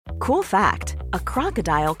Cool fact, a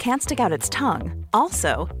crocodile can't stick out its tongue.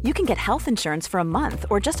 Also, you can get health insurance for a month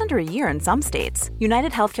or just under a year in some states.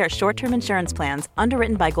 United Healthcare short-term insurance plans,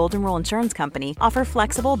 underwritten by Golden Rule Insurance Company, offer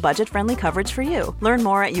flexible, budget-friendly coverage for you. Learn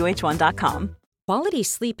more at uh1.com. Quality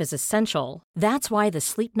sleep is essential. That's why the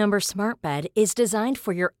Sleep Number Smart Bed is designed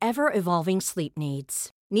for your ever-evolving sleep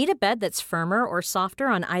needs. Need a bed that's firmer or softer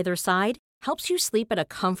on either side? Helps you sleep at a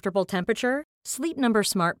comfortable temperature? Sleep Number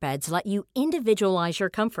Smart Beds let you individualize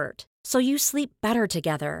your comfort, so you sleep better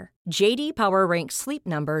together. JD Power ranks Sleep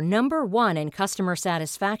Number number 1 in customer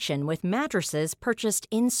satisfaction with mattresses purchased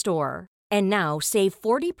in-store. And now, save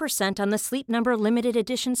 40% on the Sleep Number Limited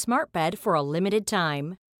Edition Smart Bed for a limited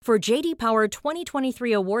time. For JD Power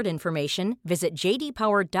 2023 award information, visit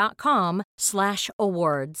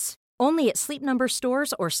jdpower.com/awards. Only at Sleep Number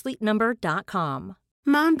stores or sleepnumber.com.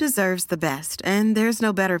 Mom deserves the best, and there's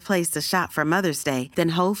no better place to shop for Mother's Day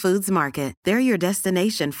than Whole Foods Market. They're your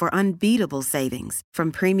destination for unbeatable savings,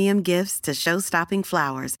 from premium gifts to show-stopping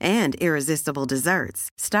flowers and irresistible desserts.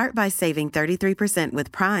 Start by saving 33%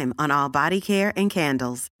 with Prime on all body care and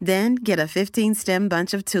candles. Then get a 15-stem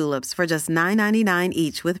bunch of tulips for just $9.99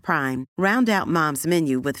 each with Prime. Round out Mom's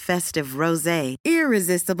menu with festive rosé,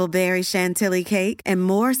 irresistible berry chantilly cake, and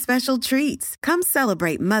more special treats. Come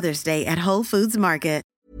celebrate Mother's Day at Whole Foods Market.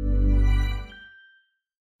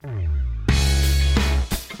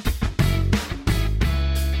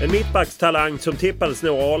 En mittbackstalang som tippades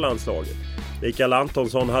nå A-landslaget. Mikael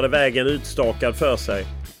Antonsson hade vägen utstakad för sig.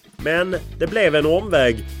 Men det blev en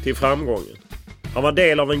omväg till framgången. Han var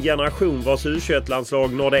del av en generation vars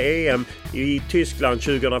U21-landslag nådde EM i Tyskland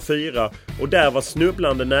 2004 och där var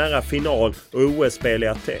snubblande nära final och OS-spel i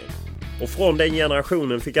Aten. Och från den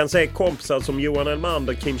generationen fick han se kompisar som Johan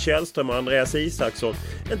Elmander, Kim Källström och Andreas Isaksson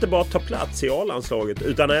inte bara ta plats i A-landslaget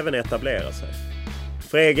utan även etablera sig.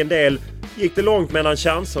 För egen del gick det långt mellan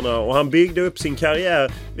chanserna och han byggde upp sin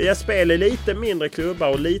karriär via spel i lite mindre klubbar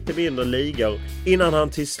och lite mindre ligor innan han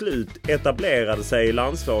till slut etablerade sig i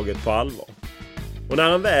landslaget på allvar. Och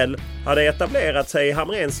när han väl hade etablerat sig i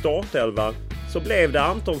Hamrens startelva så blev det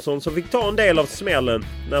Antonsson som fick ta en del av smällen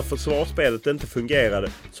när försvarsspelet inte fungerade,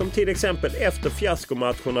 som till exempel efter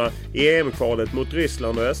fiaskomatcherna i EM-kvalet mot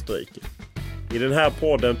Ryssland och Österrike. I den här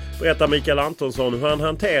podden berättar Mikael Antonsson hur han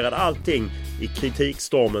hanterade allting i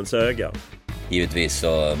kritikstormens öga. Givetvis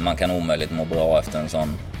så man kan omöjligt må bra efter en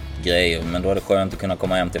sån grej, men då är det skönt att kunna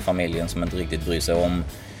komma hem till familjen som inte riktigt bryr sig om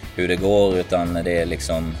hur det går, utan det är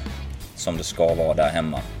liksom som det ska vara där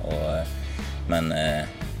hemma. Men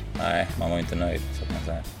nej, man var inte nöjd, så kan man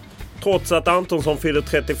säga. Trots att Antonsson fyller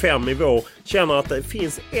 35 i vår känner att det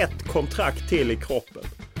finns ett kontrakt till i kroppen.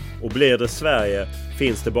 Och blir det Sverige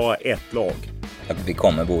finns det bara ett lag. Vi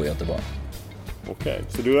kommer bo i Göteborg. Okej,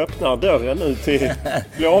 så du öppnar dörren nu till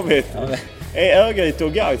Blåvitt. Är Örgryte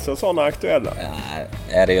och Gais och sådana aktuella? Ja,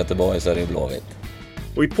 är det Göteborg så är det Blåvitt.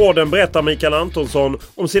 Och i podden berättar Mikael Antonsson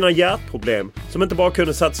om sina hjärtproblem som inte bara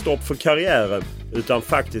kunde satt stopp för karriären utan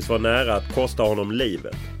faktiskt var nära att kosta honom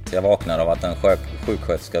livet. Jag vaknade av att en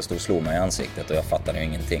sjuksköterska stod och slog mig i ansiktet och jag fattade ju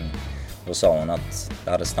ingenting. Då sa hon att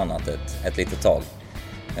det hade stannat ett litet tag.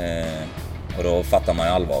 Och då fattar man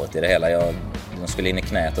ju allvaret i det hela. De skulle in i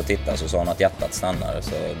knät och titta, så sa hon att hjärtat stannade,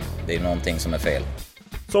 så det är någonting som är fel.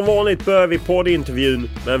 Som vanligt börjar vi poddintervjun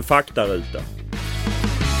med en faktaruta.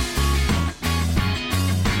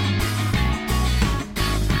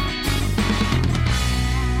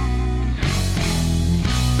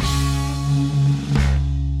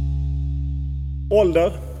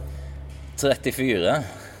 Ålder? 34.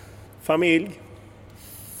 Familj?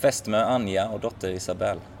 Fästmö Anja och dotter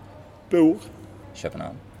Isabel. Bor?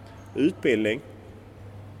 Köpenhamn. Utbildning?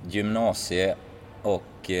 Gymnasie och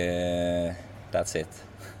that's it.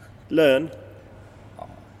 Lön? Ja,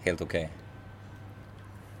 helt okej.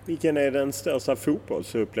 Vilken är den största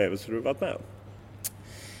fotbollsupplevelse du varit med om?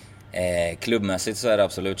 Klubbmässigt så är det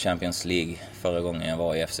absolut Champions League. Förra gången jag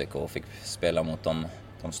var i FCK och fick spela mot de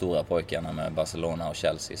stora pojkarna med Barcelona och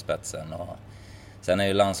Chelsea i spetsen. Och sen är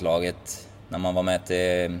ju landslaget, när man var med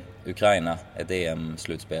till Ukraina, ett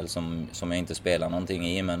EM-slutspel som jag inte spelar någonting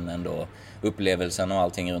i, men ändå upplevelsen och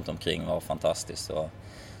allting runt omkring var fantastiskt.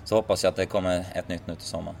 Så hoppas jag att det kommer ett nytt nu till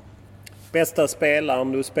sommar. Bästa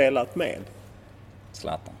spelaren du spelat med?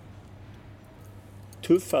 Zlatan.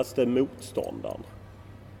 Tuffaste motståndaren?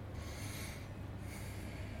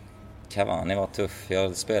 Cavani var tuff.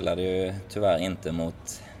 Jag spelade ju tyvärr inte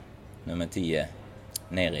mot nummer 10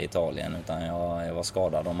 nere i Italien, utan jag var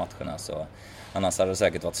skadad de matcherna, så annars hade det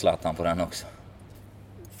säkert varit Zlatan på den också.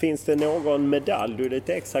 Finns det någon medalj du är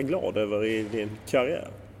lite extra glad över i din karriär?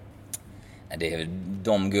 Det är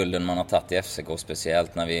de gulden man har tagit i FCK,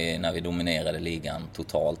 speciellt när vi dominerade ligan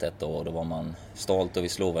totalt ett år. Då var man stolt och vi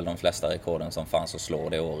slog väl de flesta rekorden som fanns att slå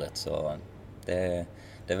det året. Så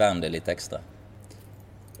det värmde lite extra.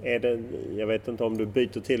 Jag vet inte om du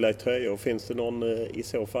byter till dig tröjor. Finns det i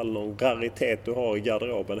så fall någon raritet du har i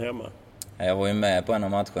garderoben hemma? Jag var ju med på en av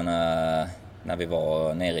matcherna när vi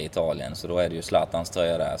var nere i Italien. Så då är det ju Zlatans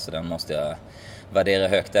tröja där. Så den måste jag värdera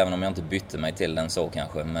högt, även om jag inte bytte mig till den så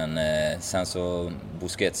kanske. Men sen så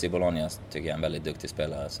Busquets i Bologna tycker jag är en väldigt duktig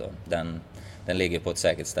spelare. Så den ligger på ett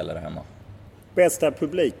säkert ställe där hemma. Bästa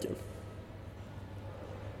publiken?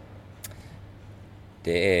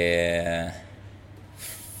 Det är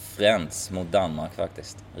Friends mot Danmark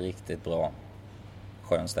faktiskt. Riktigt bra.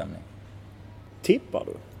 Skön stämning. Tippar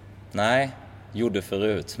du? Nej, gjorde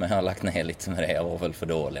förut, men jag har lagt ner lite med det. Jag var väl för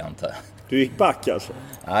dålig, antar jag. Du gick back alltså?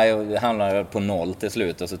 Nej, jag hamnade på 0 till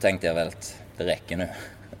slut och så tänkte jag väl att det räcker nu.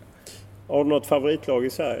 Har du något favoritlag i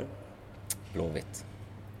Sverige? Blåvitt.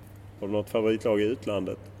 Har du något favoritlag i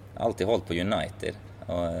utlandet? Jag har alltid hållit på United.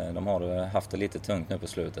 Och de har haft det lite tungt nu på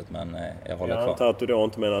slutet, men jag håller kvar. Jag antar att du då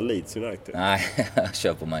inte menar Leeds United? Nej, jag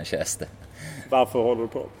kör på Manchester. Varför håller du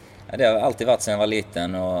på? Det har alltid varit sedan jag var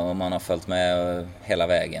liten och man har följt med hela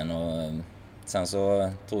vägen. Och sen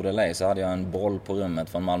så tog det lej, så hade jag en boll på rummet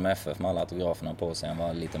från Malmö FF med alla autograferna på sig. Jag var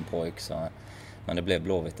en liten pojk, men det blev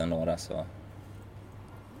Blåvitt ändå där. Så.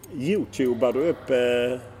 YouTubear du upp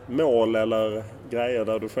mål eller grejer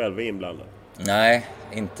där du själv är inblandad? Nej,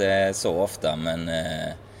 inte så ofta, men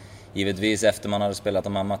givetvis efter man hade spelat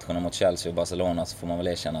de här matcherna mot Chelsea och Barcelona så får man väl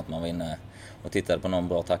erkänna att man var inne och tittade på någon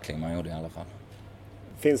bra tackling man gjorde i alla fall.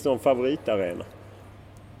 Finns det någon favoritarena?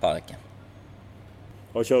 Parken.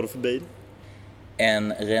 Vad kör du för bil?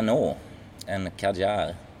 En Renault, en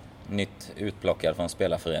Kadjar, nytt utplockad från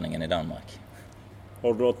spelarföreningen i Danmark.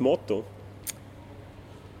 Har du något motto?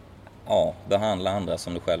 Ja, behandla andra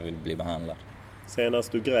som du själv vill bli behandlad.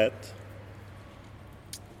 Senast du grät?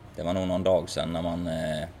 Det var nog någon dag sedan när man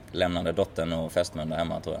lämnade dottern och fästmön där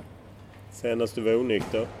hemma, tror jag. Senast du var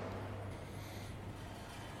onykter?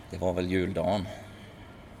 Det var väl juldagen.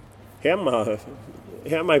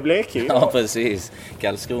 Hemma i Blekinge? Ja, precis.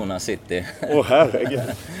 Karlskrona City. Åh herregud.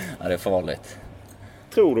 Ja, det är farligt.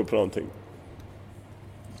 Tror du på någonting?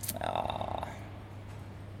 Ja,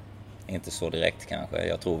 inte så direkt kanske.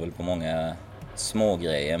 Jag tror väl på många små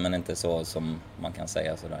grejer, men inte så som man kan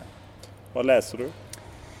säga sådär. Vad läser du?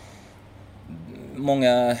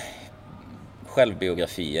 Många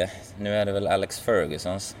självbiografier. Nu är det väl Alex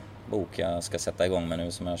Fergusons bok jag ska sätta igång med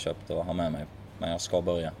nu, som jag har köpt och har med mig. Men jag ska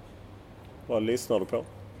börja. Vad lyssnar du på?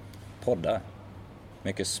 Poddar.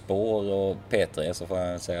 Mycket Spår och P3, så får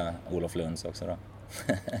jag säga Olof Lunds också då.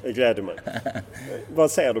 Det gläder mig.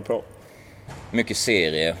 Vad ser du på? Mycket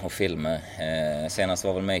serier och filmer. Senast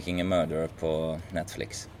var väl Making a Murderer på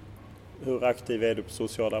Netflix. Hur aktiv är du på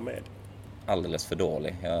sociala medier? Alldeles för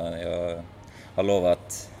dålig. Jag har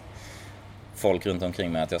lovat folk runt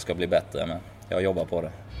omkring mig att jag ska bli bättre, men jag jobbar på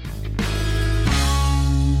det.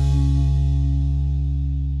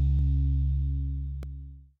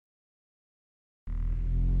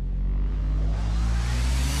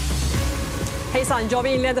 Hejsan,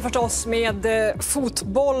 vi inleder förstås med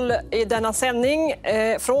fotboll i denna sändning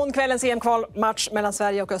från kvällens EM-kvalmatch mellan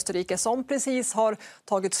Sverige och Österrike som precis har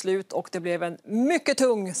tagit slut, och det blev en mycket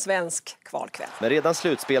tung svensk kvalkväll. Men redan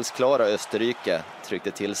slutspelsklara Österrike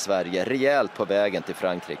tryckte till Sverige rejält på vägen till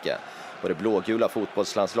Frankrike, och det blågula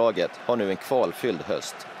fotbollslandslaget har nu en kvalfylld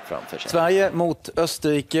höst framför sig. Sverige mot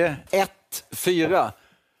Österrike 1-4.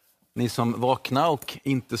 Ni som vaknar och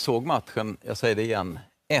inte såg matchen, jag säger det igen,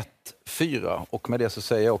 1-4. Och med det så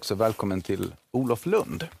säger jag också välkommen till Olof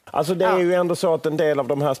Lund. Alltså det är ju ändå så att en del av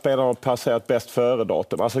de här spelarna har passerat bäst före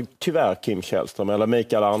datum. Alltså tyvärr Kim Källström eller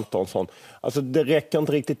Mikael Antonsson. Alltså det räcker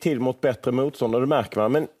inte riktigt till mot bättre motstånd, och det märker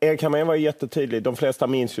man. Men Erik Hamrén var jättetydlig. De flesta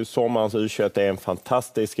minns ju sommarens U21. Det är en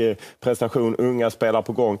fantastisk prestation. Unga spelare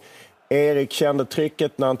på gång. Erik kände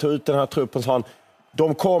trycket när han tog ut den här truppen, sa han: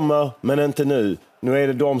 de kommer, men inte nu. Nu är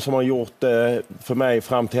det de som har gjort det för mig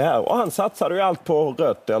fram till här. Och han satsade ju allt på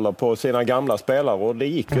rött eller på sina gamla spelare, och det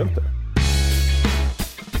gick ju inte.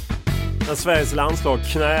 När Sveriges landslag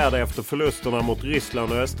knäade efter förlusterna mot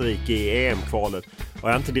Ryssland och Österrike i EM-kvalet var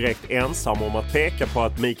jag inte direkt ensam om att peka på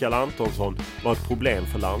att Mikael Antonsson var ett problem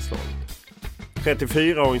för landslaget.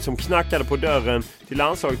 34-åring som knackade på dörren till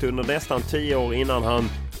landslaget under nästan 10 år innan han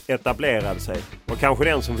etablerade sig, och kanske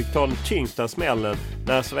den som fick ta den tyngsta smällen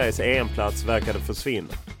när Sveriges EM-plats verkade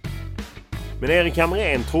försvinna. Men Erik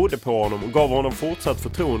Hamrén trodde på honom och gav honom fortsatt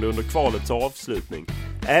förtroende under kvalets avslutning,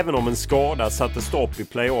 även om en skada satte stopp i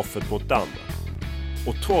playoffet mot Danmark.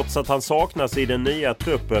 Och trots att han saknas i den nya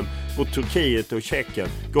truppen mot Turkiet och Tjeckien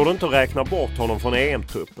går det inte att räkna bort honom från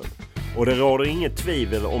EM-truppen. Och det råder inget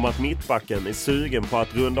tvivel om att mittbacken är sugen på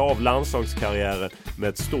att runda av landslagskarriären med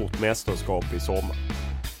ett stort mästerskap i sommar.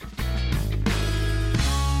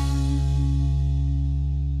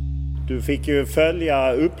 Du fick ju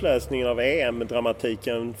följa upplösningen av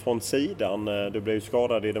EM-dramatiken från sidan. Du blev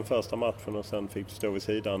skadad i den första matchen och sen fick du stå vid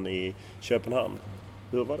sidan i Köpenhamn.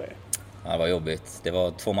 Hur var det? Ja, det var jobbigt. Det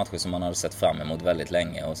var 2 matcher som man hade sett fram emot väldigt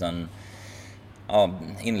länge. Och sen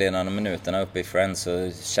inledande minuterna uppe i Friends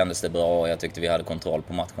så kändes det bra. Jag tyckte vi hade kontroll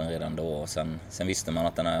på matchen redan då. Och sen visste man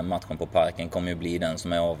att den här matchen på Parken kommer ju bli den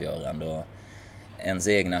som är avgörande. Och ens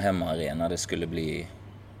egna hemmaarena, det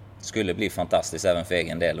skulle bli fantastiskt även för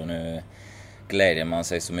egen del. Och nu glädjer man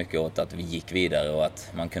sig så mycket åt att vi gick vidare och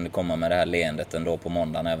att man kunde komma med det här leendet ändå på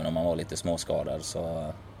måndagen även om man var lite småskadad.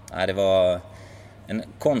 Så det var en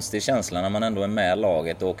konstig känsla när man ändå är med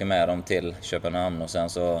laget och åker med dem till Köpenhamn och sen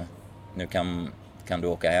så nu kan du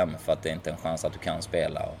åka hem för att det är inte en chans att du kan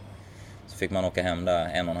spela. Och så fick man åka hem där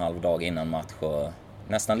 1,5 dag innan match och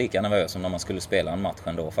nästan lika nervös som när man skulle spela en match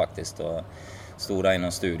ändå faktiskt. Och stod där i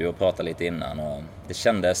någon studio och pratade lite innan och det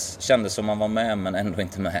kändes som man var med men ändå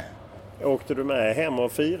inte med. Åkte du med hem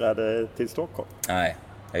och firade till Stockholm? Nej,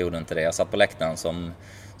 jag gjorde inte det. Jag satt på läktaren som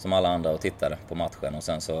alla andra och tittade på matchen och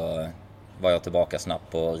sen så var jag tillbaka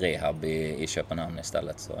snabbt på rehab i Köpenhamn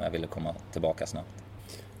istället så jag ville komma tillbaka snabbt.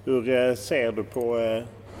 Hur ser du på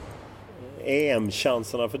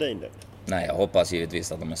EM-chanserna för din del? Nej, jag hoppas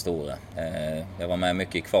givetvis att de är stora. Jag var med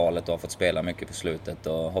mycket i kvalet och har fått spela mycket på slutet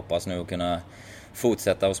och hoppas nu att kunna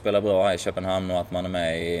fortsätta och spela bra här i Köpenhamn och att man är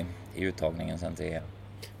med i uttagningen sen till EM.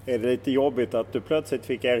 Är det lite jobbigt att du plötsligt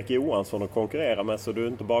fick Erik Johansson att konkurrera med så du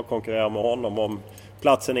inte bara konkurrerar med honom om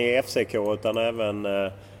platsen i FCK utan även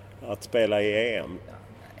att spela i EM?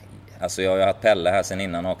 Alltså jag har ju haft Pelle här sen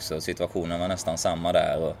innan också. Situationen var nästan samma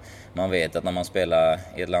där. Och man vet att när man spelar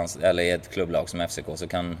i ett klubblag som FCK så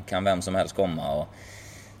kan vem som helst komma. Och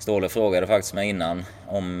Ståle frågade faktiskt mig innan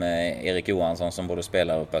om Erik Johansson som både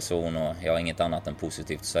spelare och person. Och jag har inget annat än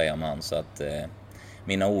positivt att säga om han. Så att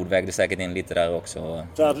mina ord vägde säkert in lite där också.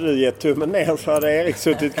 Så hade du gett tummen ner så hade Erik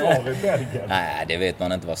suttit kvar i Belgien? Nej, det vet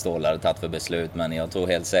man inte vad Ståle hade tagit för beslut. Men jag tror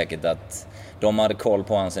helt säkert att de hade koll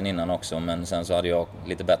på han sen innan också, men sen så hade jag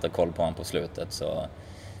lite bättre koll på han på slutet. Så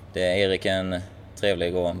det är Erik en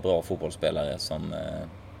trevlig och bra fotbollsspelare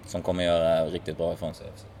som kommer göra riktigt bra ifrån sig.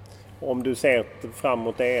 Om du ser fram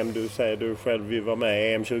mot EM, du säger du själv vi var med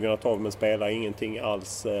i EM 2012 men spelar ingenting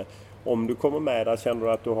alls. Om du kommer med där, känner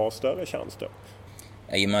du att du har större chans då?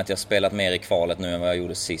 I och med att jag spelat mer i kvalet nu än vad jag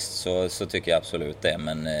gjorde sist så tycker jag absolut det.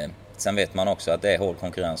 Men sen vet man också att det är hård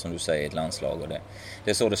konkurrens som du säger i ett landslag och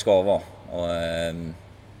det är så det ska vara. Och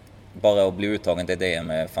bara att bli uttagen till DM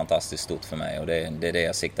är fantastiskt stort för mig och det är det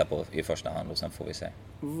jag siktar på i första hand och sen får vi se.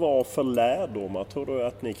 Vad för lärdomar tror du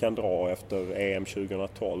att ni kan dra efter EM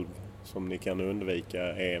 2012 som ni kan undvika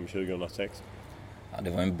EM 2006? Ja, det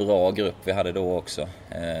var en bra grupp vi hade då också.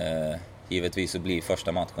 Givetvis så blir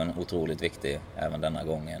första matchen otroligt viktig även denna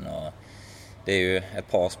gången och det är ju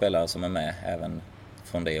ett par spelare som är med även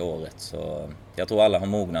från det året så jag tror alla har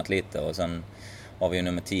mognat lite och sen har vi ju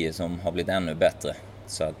nummer 10 som har blivit ännu bättre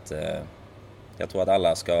så att jag tror att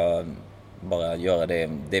alla ska bara göra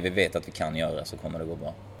det vi vet att vi kan göra så kommer det gå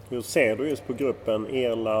bra. Hur ser du just på gruppen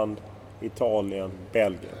Irland, Italien,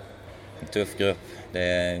 Belgien? En tuff grupp.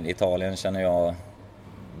 Italien känner jag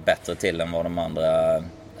bättre till än vad de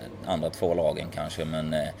andra 2 lagen kanske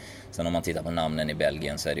men sen om man tittar på namnen i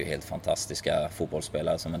Belgien så är det ju helt fantastiska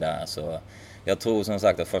fotbollsspelare som är där så jag tror som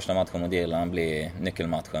sagt att första matchen mot Irland blir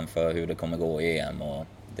nyckelmatchen för hur det kommer gå i EM och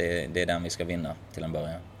det är den vi ska vinna till en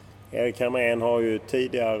början. Erik Hamrén har ju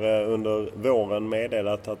tidigare under våren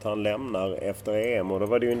meddelat att han lämnar efter EM och då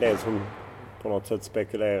var det ju en del som på något sätt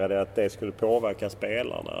spekulerade att det skulle påverka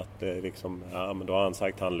spelarna att det liksom, men då har han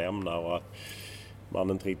sagt att han lämnar och att man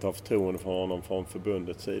inte riktigt har förtroende för honom från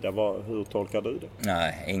förbundets sida. Hur tolkar du det?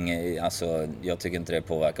 Nej, jag tycker inte det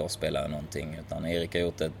påverkar oss spelare någonting. Utan Erik har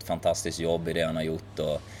gjort ett fantastiskt jobb i det han har gjort.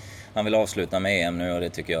 Och han vill avsluta med EM nu och det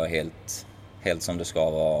tycker jag är helt som det ska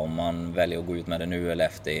vara. Om man väljer att gå ut med det nu eller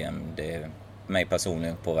efter EM, mig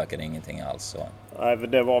personligen påverkar det ingenting alls. Så. Nej,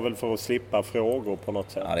 det var väl för att slippa frågor på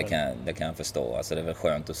något sätt? Ja, det kan jag förstå. Alltså, det är väl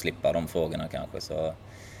skönt att slippa de frågorna kanske. Så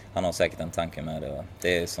han har säkert en tanke med det.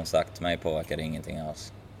 Det är som sagt, mig påverkar det ingenting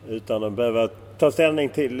alls. Utan att behöva ta ställning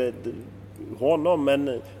till honom,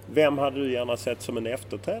 men vem hade du gärna sett som en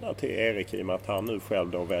efterträdare till Erik i och med att han nu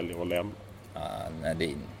själv då väljer att lämna?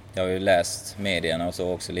 Jag har ju läst medierna och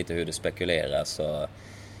så också lite hur det spekuleras. Så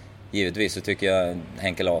givetvis så tycker jag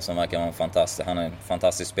Henke Larsson verkar vara han är en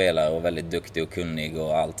fantastisk spelare och väldigt duktig och kunnig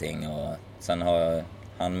och allting. Och sen har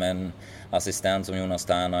Han med en assistent som Jonas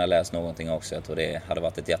Stern har jag läst någonting också. Jag tror det hade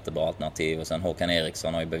varit ett jättebra alternativ. Och sen Håkan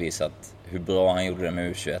Eriksson har ju bevisat hur bra han gjorde det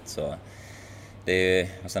med U21. Så det är,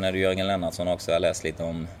 och sen är det Jörgen Lennartsson också, jag har läst lite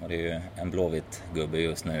om. Och det är ju en blåvitt gubbe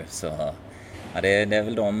just nu. Så ja, det är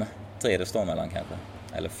väl de 3 det står mellan kanske.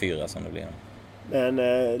 Eller 4 som det blir. Men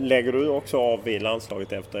lägger du också av i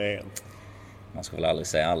landslaget efter EM? Man ska väl aldrig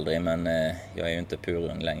säga aldrig, men jag är ju inte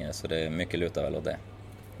purung längre. Så det är mycket lutar väl åt det.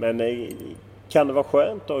 Men kan det vara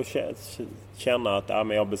skönt att känna att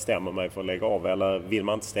men jag bestämmer mig för att lägga av, eller vill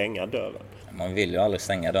man inte stänga dörren? Man vill ju aldrig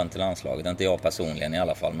stänga dörren till landslaget, inte jag personligen i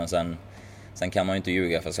alla fall. Men sen kan man ju inte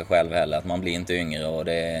ljuga för sig själv heller, att man blir inte yngre och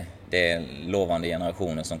det är lovande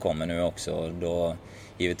generationer som kommer nu också. Då,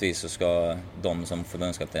 givetvis så ska de som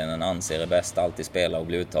förbundskaptenen anser är bäst alltid spela och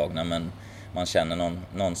bli uttagna, men man känner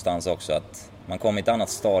någonstans också att man kommer i ett annat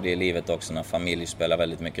stadie i livet också när familj spelar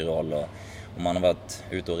väldigt mycket roll och man har varit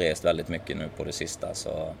ute och rest väldigt mycket nu på det sista.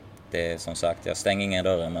 Så det är som sagt, jag stänger inga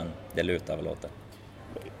dörrar, men det lutar väl åt det.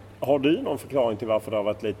 Har du någon förklaring till varför det har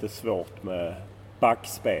varit lite svårt med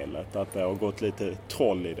backspelet? Att det har gått lite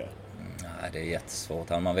troll i det? Nej, det är jättesvårt.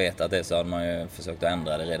 Hade man vetat det så hade man ju försökt att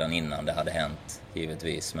ändra det redan innan det hade hänt,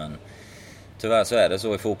 givetvis. Men tyvärr så är det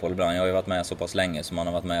så i fotboll ibland. Jag har ju varit med så pass länge så man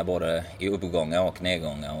har varit med både i uppgångar och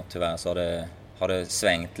nedgångar. Och tyvärr så har det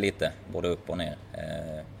svängt lite, både upp och ner.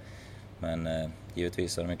 Men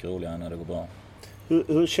givetvis är det mycket roligare när det går bra.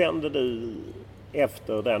 Hur kände du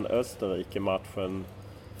efter den Österrike-matchen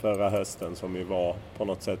förra hösten, som ju var på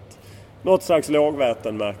något sätt något slags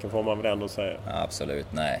lågvattenmärke, får man väl ändå säga? Ja, absolut,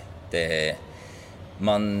 nej.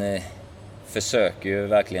 Man försöker ju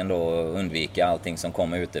verkligen då undvika allting som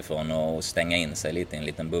kommer utifrån och stänga in sig lite i en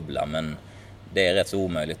liten bubbla, men det är rätt så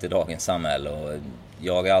omöjligt i dagens samhälle och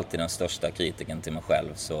jag är alltid den största kritiken till mig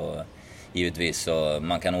själv, så givetvis så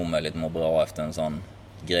man kan omöjligt må bra efter en sån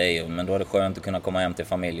grej, men då är det skönt att kunna komma hem till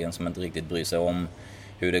familjen som inte riktigt bryr sig om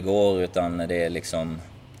hur det går, utan det är liksom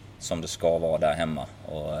som det ska vara där hemma.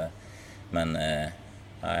 Men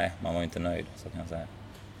nej, man var inte nöjd, så kan jag säga.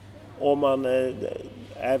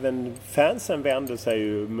 Även fansen vände sig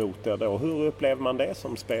ju mot det då. Hur upplever man det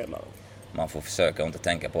som spelare? Man får försöka inte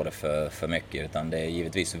tänka på det för mycket, utan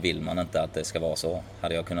givetvis vill man inte att det ska vara så.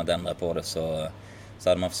 Hade jag kunnat ändra på det så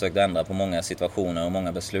hade man försökt ändra på många situationer och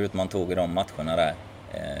många beslut man tog i de matcherna där.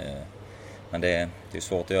 Men det är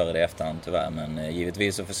svårt att göra det i efterhand tyvärr, men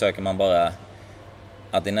givetvis så försöker man bara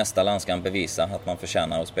att i nästa landskamp bevisa att man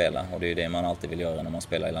förtjänar att spela, och det är ju det man alltid vill göra när man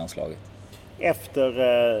spelar i landslaget. Efter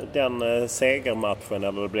den segermatchen,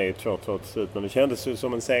 eller det blev 2-2 till slut, men det kändes ju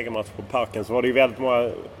som en segermatch på Parken, så var det ju väldigt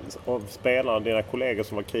många av spelarna, dina kollegor,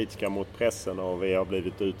 som var kritiska mot pressen och vi har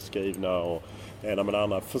blivit utskrivna och det ena med det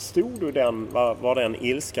andra. Förstod du var den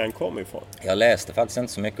ilskan kom ifrån? Jag läste faktiskt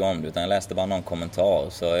inte så mycket om det, utan jag läste bara någon kommentar,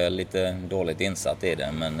 så jag är lite dåligt insatt i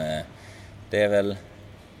det, men det är väl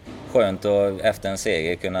skönt att efter en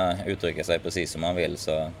seger kunna uttrycka sig precis som man vill,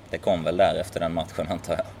 så det kom väl där efter den matchen,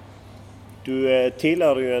 antar jag. Du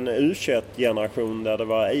tillhörde ju en U21-generation där det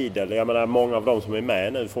var idel. Jag menar, många av dem som är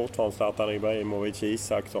med nu fortfarande, Zlatan Ibrahimovic,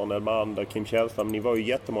 Isaksson, Elmander, Kim Källström, ni var ju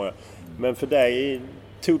jättemånga. Men för dig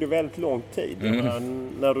tog det väldigt lång tid.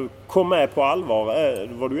 När du kom med på allvar,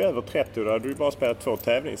 var du över 30, då hade du bara spelat 2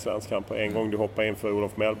 tävlingslandskamper. En gång du hoppade in för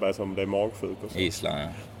Olof Mellberg som blev magsjuk och så. Island,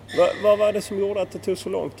 ja. Vad var det som gjorde att det tog så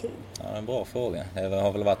lång tid? Ja, det är en bra fråga. Det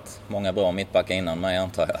har väl varit många bra mittbackar innan mig,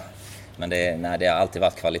 antar jag. Men det har alltid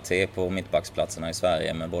varit kvalitet på mittbacksplatserna i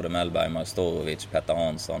Sverige med både Mellberg, Majstorovic, Petter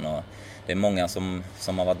Hansson. Och det är många som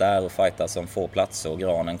har varit där och fightat som får platser. Och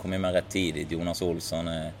Granen kom ju med rätt tidigt. Jonas Olsson,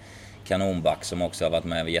 kanonback, som också har varit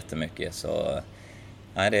med jättemycket. Så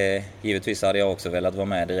nej, givetvis hade jag också velat vara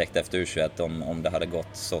med direkt efter U21 om det hade gått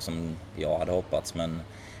så som jag hade hoppats. Men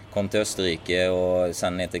kom till Österrike och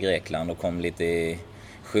sen ner till Grekland och kom lite i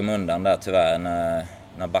skymundan där tyvärr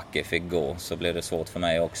när Backe fick gå, så blev det svårt för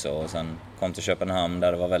mig också. Och sen kom till Köpenhamn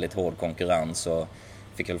där det var väldigt hård konkurrens och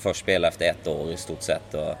fick väl först spela efter 1 år i stort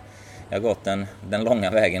sett. Och jag har gått den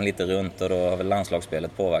långa vägen lite runt och då har väl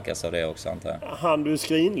landslagsspelet påverkats av det också, antar jag. Han du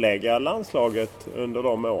skrinlägga landslaget under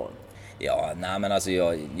de åren? Ja, nej men alltså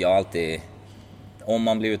jag alltid... Om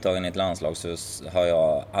man blir uttagen i ett landslag så har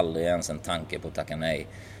jag aldrig ens en tanke på att tacka nej.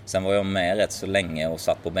 Sen var jag med rätt så länge och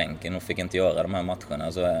satt på bänken och fick inte göra de här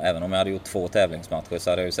matcherna. Så även om jag hade gjort 2 tävlingsmatcher så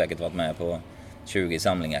hade jag ju säkert varit med på 20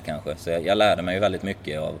 samlingar kanske. Så jag lärde mig ju väldigt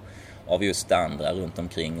mycket av just det andra runt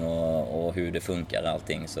omkring och hur det funkar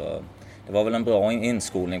allting. Så det var väl en bra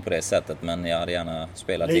inskolning på det sättet, men jag hade gärna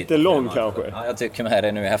spelat lite lång kanske. Ja, jag tycker med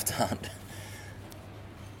det nu i efterhand.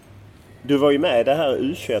 Du var ju med i det här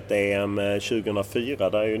U21-EM 2004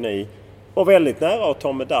 där ju ni Och väldigt nära att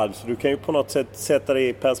ta medalj, så du kan ju på något sätt sätta det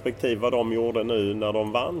i perspektiv vad de gjorde nu när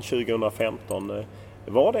de vann 2015.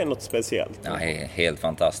 Var det något speciellt? Ja, helt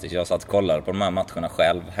fantastiskt. Jag satt och kollade på de här matcherna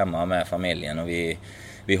själv hemma med familjen och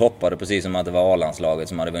vi hoppade precis som att det var A-landslaget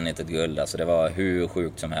som hade vunnit ett guld. Alltså det var hur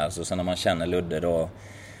sjukt som helst. Och sen när man känner Ludde då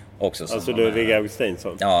också. Alltså Ludvig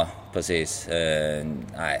Augustinsson? Ja, precis.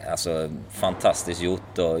 Alltså fantastiskt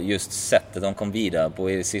gjort, och just sättet de kom vidare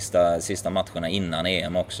på i sista matcherna innan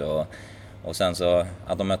EM också. Och sen så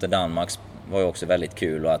att de mötte Danmark var ju också väldigt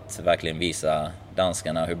kul, och att verkligen visa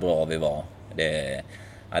danskarna hur bra vi var. Det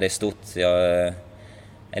är stort. Jag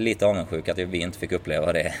är lite avundsjuk att vi inte fick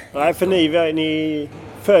uppleva det. Nej, för ni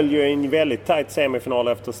följer en väldigt tajt semifinal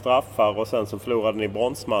efter straffar, och sen så förlorade ni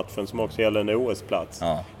bronsmatchen som också gäller en OS-plats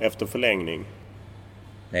efter förlängning.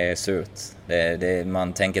 Det är surt.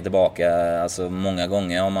 Man tänker tillbaka, alltså många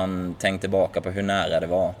gånger har man tänkt tillbaka på hur nära det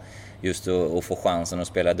var. Just att få chansen att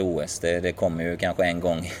spela ett OS. Det kommer ju kanske en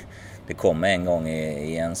gång. Det kommer en gång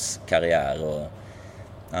i ens karriär. Och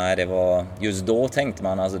nej, det var, just då tänkte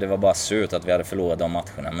man, alltså det var bara surt att vi hade förlorat de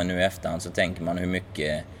matcherna. Men nu i efterhand så tänker man hur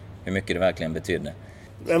mycket det verkligen betydde.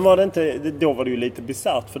 Men var det inte, då var det ju lite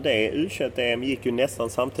bisarrt, för det U21-EM gick ju nästan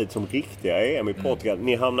samtidigt som riktiga EM i Portugal.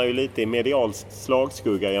 Ni hamnar ju lite i medial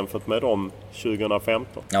slagskugga jämfört med dem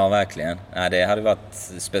 2015. Ja, verkligen. Ja, det hade varit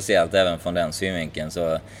speciellt även från den synvinkeln.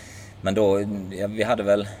 Så, men då, vi hade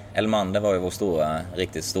väl, Elmander var ju vår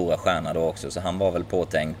riktigt stora stjärna då också. Så han var väl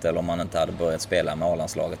påtänkt, eller om han inte hade börjat spela med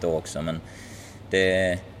A-landslaget då också. Men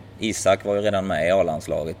Isak var ju redan med i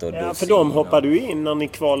A-landslaget. Och ja, för de hoppade ju in när ni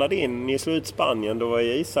kvalade in. Ni slog ut Spanien, då var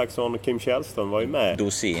ju Isaksson och Kim Källström var ju med.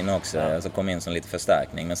 Dorsin också, alltså kom in som lite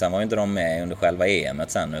förstärkning. Men sen var ju inte de med under själva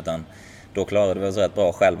EMet sen, utan då klarade vi oss rätt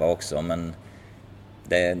bra själva också. Men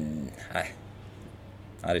det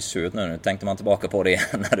är surt nu. Nu tänkte man tillbaka på det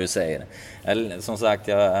igen när du säger det. Som sagt,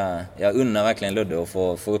 jag unnar verkligen Ludde att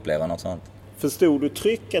få uppleva något sånt. Förstod du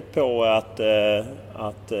trycket på att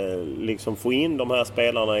liksom få in de här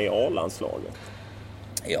spelarna i A-landslaget?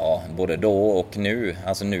 Ja, både då och nu.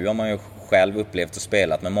 Alltså nu har man ju själv upplevt och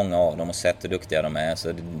spelat med många av dem och sett hur duktiga de är.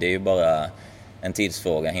 Så det är ju bara en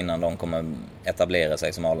tidsfråga innan de kommer etablera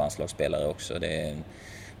sig som A-landslagsspelare också. Det är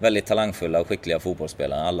väldigt talangfulla och skickliga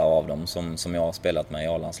fotbollsspelare, alla av dem som jag har spelat med i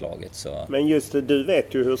A-landslaget. Så. Men just det, du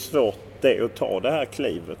vet ju hur svårt det är att ta det här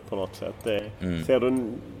klivet på något sätt.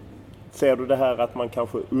 Ser du det här att man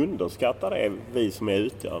kanske underskattar det, vi som är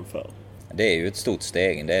utanför? Det är ju ett stort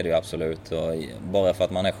steg, det är det ju absolut. Och bara för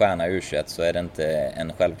att man är stjärna i U21 så är det inte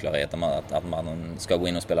en självklarhet att man ska gå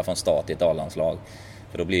in och spela från start i ett A-landslag.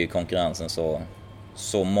 För då blir ju konkurrensen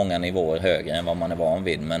så många nivåer högre än vad man är van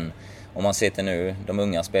vid. Men om man ser till nu, de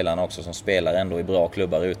unga spelarna också som spelar ändå i bra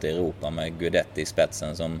klubbar ute i Europa med Guidetti i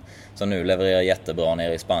spetsen som nu levererar jättebra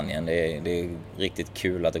nere i Spanien. Det är riktigt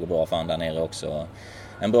kul att det går bra för han där nere också.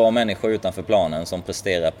 En bra människa utanför planen som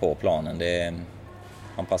presterar på planen.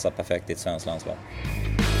 Han passar perfekt i ett svenskt landslag.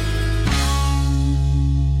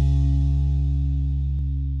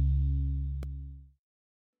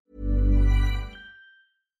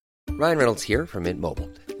 Ryan Reynolds here from Mint Mobile.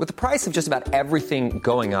 With the price of just about everything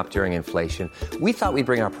going up during inflation, we thought we'd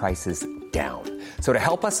bring our prices down. So to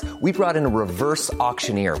help us, we brought in a reverse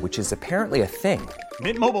auctioneer, which is apparently a thing.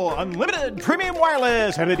 Mint Mobile Unlimited Premium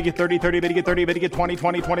Wireless. How to get 30, 30, bit to get 30, bit to get 20,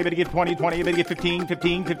 20, 20, bit to get 20, 20, bit to get 15,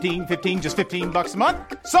 15, 15, 15, just $15 a month?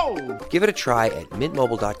 Sold! Give it a try at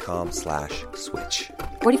mintmobile.com/switch.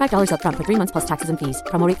 $45 up front for 3 months plus taxes and fees.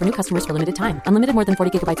 Promo rate for new customers for limited time. Unlimited more than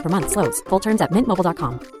 40 gigabytes per month. Slows full terms at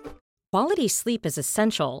mintmobile.com. Quality sleep is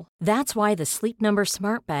essential. That's why the Sleep Number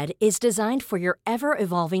Smart Bed is designed for your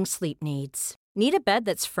ever-evolving sleep needs. Need a bed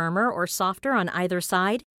that's firmer or softer on either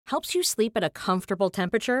side? Helps you sleep at a comfortable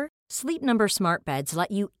temperature? Sleep Number Smart Beds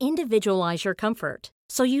let you individualize your comfort,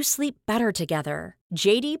 so you sleep better together.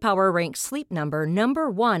 JD Power ranks Sleep Number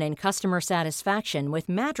 #1 in customer satisfaction with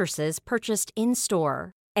mattresses purchased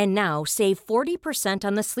in-store. And now save 40%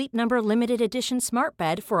 on the Sleep Number Limited Edition Smart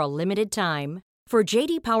Bed for a limited time. For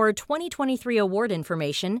JD Power 2023 award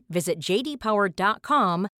information, visit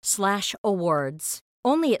jdpower.com/awards.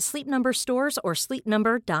 Only at Sleep Number stores or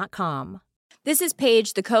sleepnumber.com. This is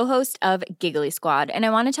Paige, the co-host of Giggly Squad, and I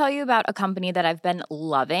want to tell you about a company that I've been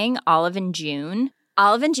loving, Olive & June.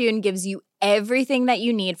 Olive & June gives you everything that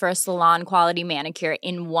you need for a salon-quality manicure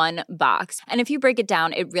in one box. And if you break it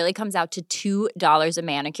down, it really comes out to $2 a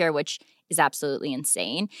manicure, which is absolutely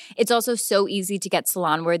insane. It's also so easy to get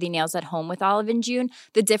salon-worthy nails at home with Olive & June.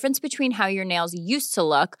 The difference between how your nails used to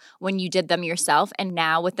look when you did them yourself and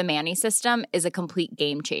now with the Mani system is a complete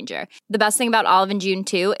game changer. The best thing about Olive & June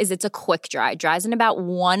too is it's a quick dry. Dries in about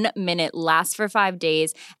 1 minute, lasts for 5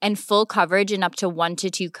 days, and full coverage in up to 1 to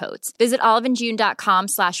 2 coats. Visit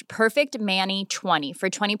oliveandjune.com/perfectmani20 for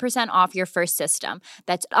 20% off your first system.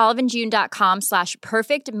 That's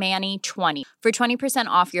oliveandjune.com/perfectmani20 for 20%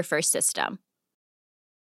 off your first system.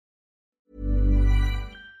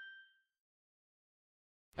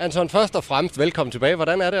 Anton, først og fremmest velkommen tilbage.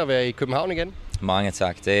 Hvordan er det at være i København igen? Mange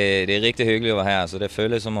tak. Det er rigtig hyggeligt at være her, så det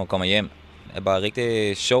føles som at komme hjem. Det er bare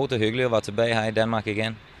rigtig sjovt og hyggeligt at være tilbage her i Danmark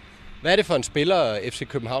igen. Hvad er det for en spiller, FC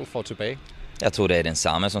København får tilbage? Jeg tror, det er den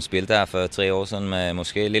samme, som spillede her for 3 år siden, med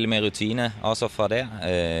måske lidt mere rutine også fra der.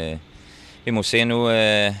 Vi må se nu,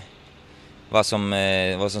 hvad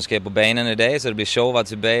som sker på banen i dag, så det bliver sjovt at være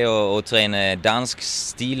tilbage og træne dansk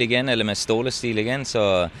stil igen, eller med stålestil igen,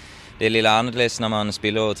 så det er lidt anderledes, når man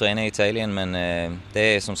spiller og træner i Italien, men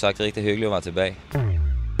det er som sagt rigtig hyggeligt at være tilbage.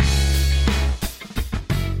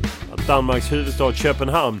 Danmarks huvudstad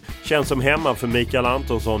Köpenhamn känns som hemma för Mikael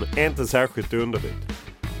Antonsson är inte särskilt underligt.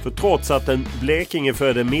 För trots att den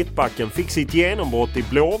Blekingefödde mittbacken fick sitt genombrott i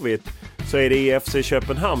Blåvitt så är det i FC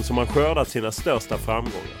Köpenhamn som han skördat sina största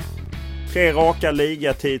framgångar. 3 raka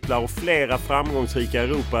ligatitlar och flera framgångsrika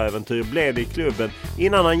Europaäventyr blev det i klubben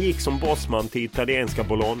innan han gick som bossman till italienska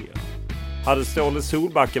Bologna. Hade Ståle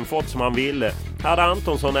Solbacken fått som han ville hade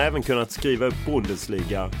Antonsson även kunnat skriva upp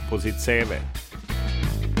Bundesliga på sitt CV.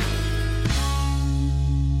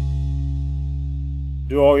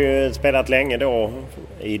 Du har ju spelat länge då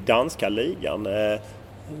i danska ligan.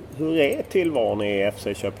 Hur är tillvaron i FC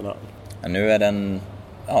Köpenhamn? Nu är den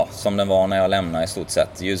som den var när jag lämnade i stort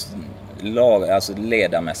sett. Just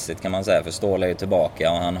ledarmässigt kan man säga. För Ståle är ju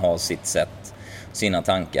tillbaka och han har sitt sätt, sina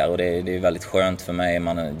tankar. Och det är väldigt skönt för mig.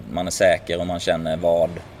 Man är säker och man känner vad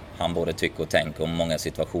han både tycker och tänker om många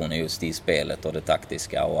situationer just i spelet och det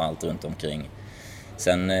taktiska och allt runt omkring.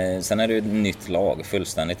 Sen är det ju ett nytt lag,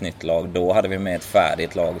 fullständigt nytt lag. Då hade vi med ett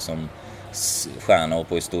färdigt lag som stjärnor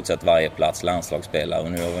på i stort sett varje plats, landslagsspelare.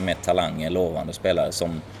 Och nu har vi med talanger, lovande spelare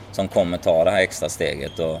som kommer ta det här extra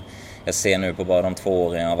steget. Och jag ser nu på bara de 2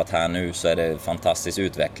 åren jag har varit här nu så är det fantastisk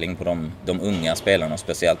utveckling på de unga spelarna,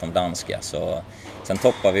 speciellt de danska. Så, sen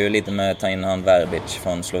toppar vi ju lite med att ta in han Verbic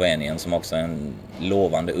från Slovenien som också är en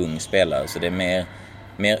lovande ung spelare. Så det är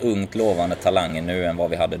mer ungt lovande talanger nu än vad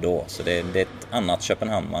vi hade då. Så det är ett annat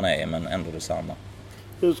Köpenhamn man är, men ändå detsamma.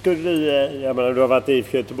 Hur skulle du har varit i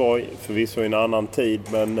Göteborg förvisso i en annan tid,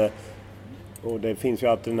 men och det finns ju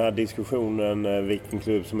alltid den här diskussionen vilken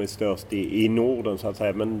klubb som är störst i Norden så att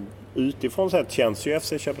säga, men utifrån sett känns ju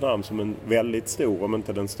FC Köpenhamn som en väldigt stor, om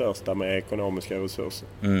inte den största med ekonomiska resurser.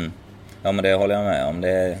 Ja, men det håller jag med om.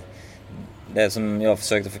 Det som jag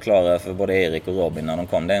försökte förklara för både Erik och Robin när de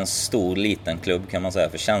kom, det är en stor liten klubb kan man säga,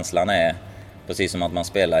 för känslan är precis som att man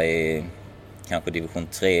spelar i kanske division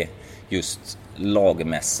 3 just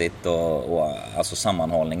lagmässigt och alltså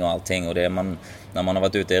sammanhållning och allting. Och det när man har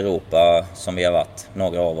varit ute i Europa som vi har varit,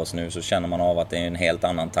 några av oss nu, så känner man av att det är en helt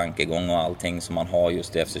annan tankegång och allting som man har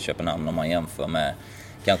just i FC Köpenhamn om man jämför med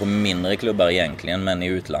kanske mindre klubbar egentligen, men i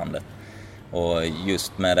utlandet. Och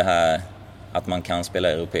just med det här att man kan spela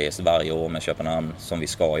europeiskt varje år med Köpenhamn som vi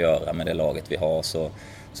ska göra med det laget vi har,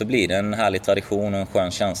 så blir det en härlig tradition och en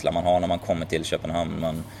skön känsla man har när man kommer till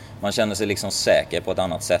Köpenhamn. Man känner sig liksom säker på ett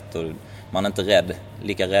annat sätt och man är inte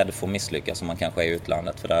lika rädd för att misslyckas som man kanske är i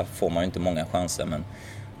utlandet, för där får man ju inte många chanser, men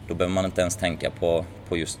då behöver man inte ens tänka på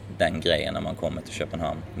just den grejen när man kommer till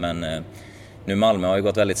Köpenhamn. Men nu Malmö har ju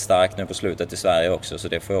gått väldigt starkt nu på slutet i Sverige också, så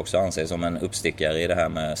det får jag också anse som en uppstickare i det här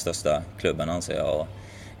med största klubben, anser jag. Och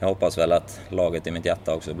jag hoppas väl att laget i mitt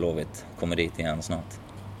hjärta också, Blåvitt, kommer dit igen snart.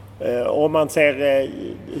 Om man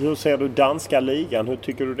hur ser du danska ligan? Hur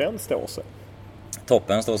tycker du den står sig?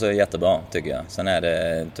 Toppen står sig jättebra tycker jag. Sen är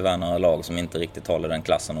det tyvärr några lag som inte riktigt håller den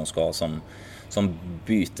klassen de ska, som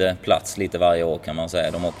byter plats lite varje år kan man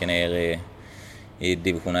säga. De åker ner i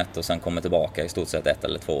division 1 och sen kommer tillbaka i stort sett 1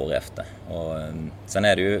 eller 2 år efter. Och sen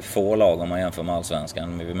är det ju få lag om man jämför med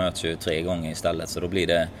Allsvenskan. Vi möts ju 3 gånger istället, så då blir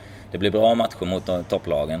det blir bra matcher mot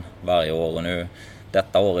topplagen varje år. Och nu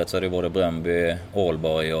detta året så är det både Brøndby,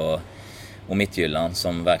 Aalborg och Midtjylland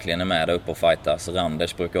som verkligen är med där uppe och fightas.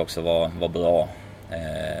 Randers brukar också vara bra.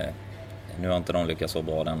 Nu har inte de lyckats så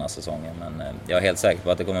bra denna säsongen, men jag är helt säker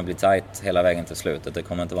på att det kommer bli tajt hela vägen till slutet. Det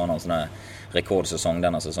kommer inte vara någon sån här rekordsäsong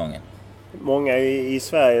denna säsongen. Många i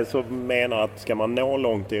Sverige så menar att ska man nå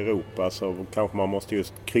långt i Europa så kanske man måste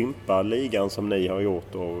just krympa ligan som ni har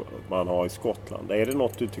gjort och man har i Skottland. Är det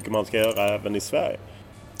något du tycker man ska göra även i Sverige?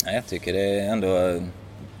 Ja, jag tycker det är ändå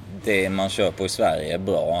det man kör på i Sverige är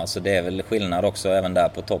bra. Alltså det är väl skillnad också även där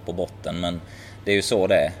på topp och botten, men det är ju så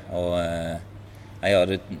det är. Och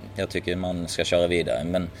jag tycker man ska köra vidare.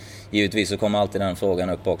 Men givetvis så kommer alltid den frågan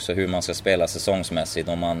upp också, hur man ska spela säsongsmässigt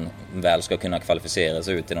om man väl ska kunna kvalificera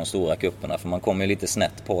sig ut i de stora kupperna. För man kommer ju lite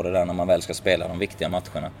snett på det där när man väl ska spela de viktiga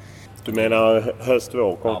matcherna. Du menar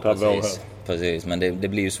höst-vår kontra vår-höst? Precis, men det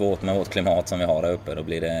blir ju svårt med vårt klimat som vi har där uppe. Då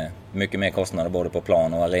blir det mycket mer kostnader både på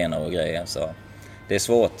plan och arenor och grejer. Så det är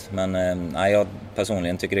svårt, men jag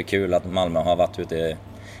personligen tycker det är kul att Malmö har varit ute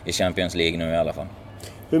i Champions League nu i alla fall.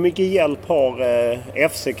 Hur mycket hjälp har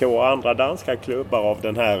FCK och andra danska klubbar av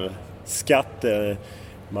den här skatten?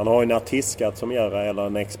 Man har en artistskatt som gör, eller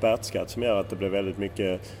en expertskatt som gör att det blir väldigt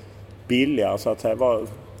mycket billigare. Så att säga.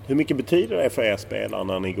 Hur mycket betyder det för er spelare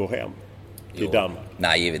när ni går hem till Danmark?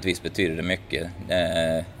 Nej, givetvis betyder det mycket.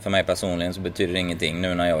 För mig personligen så betyder det ingenting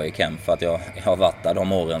nu när jag gick hem, för att jag har varit där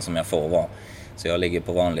de åren som jag får vara. Så jag ligger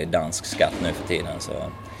på vanlig dansk skatt nu för tiden. Så.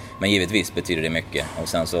 Men givetvis betyder det mycket. Och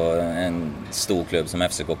sen så en stor klubb som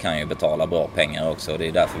FCK kan ju betala bra pengar också. Det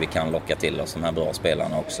är därför vi kan locka till oss de här bra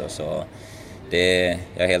spelarna också. Så jag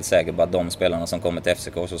är helt säker på att de spelarna som kommer till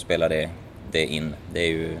FCK så spelar det in. Det är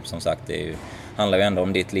ju som sagt, handlar ju ändå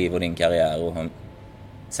om ditt liv och din karriär. Och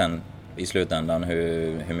sen i slutändan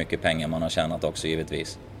hur mycket pengar man har tjänat också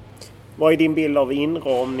givetvis. Vad är din bild av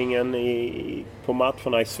inramningen på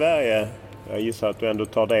matcherna i Sverige? Jag gissar att du ändå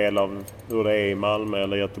tar del av hur det är i Malmö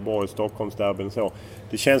eller Göteborg, Stockholmsderbyn så.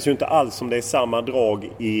 Det känns ju inte alls som det är samma drag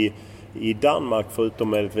i Danmark förutom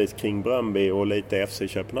möjligtvis kring Brøndby och lite FC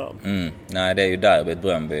Köpenhamn. Nej, det är ju derbyt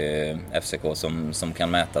Brøndby FCK som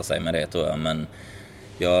kan mäta sig med det tror jag. Men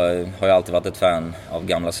jag har ju alltid varit ett fan av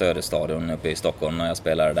gamla Söderstadion uppe i Stockholm när jag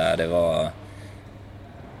spelade där. Det var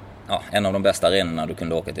en av de bästa arenorna du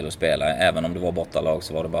kunde åka till och spela. Även om det var bortalag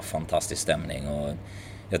så var det bara fantastisk stämning. Och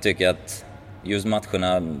jag tycker att just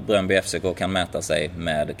matcherna Brøndby FCK kan mäta sig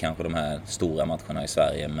med kanske de här stora matcherna i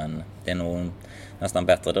Sverige. Men det är nog nästan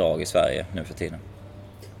bättre drag i Sverige nu för tiden.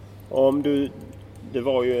 Det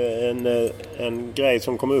var ju en grej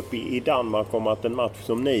som kom upp i Danmark om att en match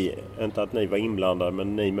som inte att ni var inblandade,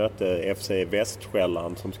 men ni mötte FC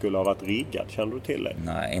Västsjälland som skulle ha varit riggad. Kände du till det?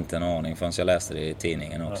 Nej, inte en aning förrän jag läste det i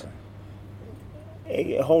tidningen också.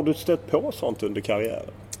 Har du stött på sånt under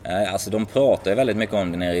karriären? Alltså de pratar ju väldigt mycket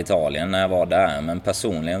om det nere i Italien när jag var där, men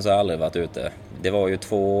personligen så har jag aldrig varit ute. Det var ju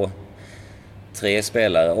 3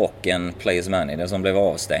 spelare och en players manager som blev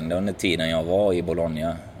avstängda under tiden jag var i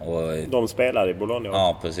Bologna. Och de spelade i Bologna?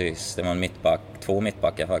 Ja, precis. Det var 2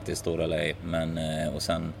 mittbackar faktiskt, tror det eller ej. Och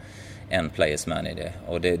sen en players manager.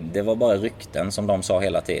 Och det var bara rykten som de sa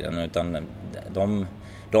hela tiden. Utan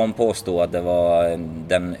de påstod att det var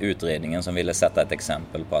den utredningen som ville sätta ett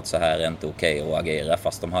exempel på att så här är inte okej att agera.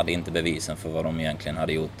 Fast de hade inte bevisen för vad de egentligen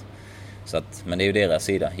hade gjort. Men det är ju deras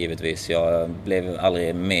sida givetvis. Jag blev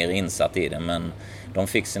aldrig mer insatt i det. Men de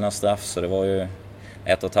fick sina straff, så det var ju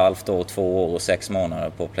 1,5 år, 2 år och 6 månader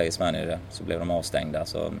på Players Manager. Så blev de avstängda.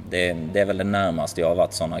 Så det är väl det närmaste jag har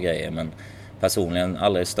varit sådana grejer. Men personligen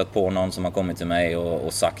aldrig stött på någon som har kommit till mig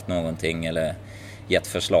och sagt någonting eller gett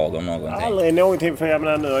förslag om någonting. Aldrig någonting, för jag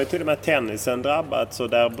menar, nu har ju till och med tennisen drabbats. Så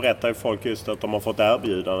där berättar ju folk just att de har fått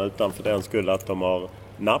erbjudanden utanför den skull att de har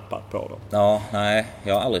nappat på dem. Ja, nej,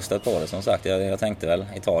 jag har aldrig stött på det som sagt. Jag tänkte väl,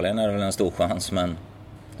 Italien är det väl en stor chans, men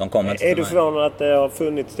de kommer inte. Är du förvånad att det har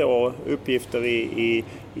funnits då uppgifter i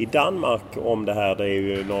Danmark om det här? Det är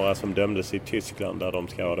ju några som dömdes i Tyskland där de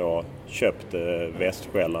ska ha då köpt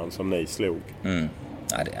Västsjälland som ni slog.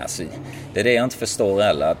 Ja, det är det jag inte förstår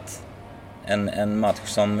heller, att en match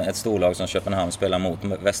som ett storlag som Köpenhamn spelar mot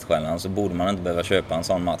Västsjälland, så borde man inte behöva köpa en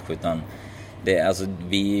sån match, utan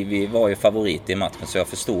vi var ju favorit i matchen, så jag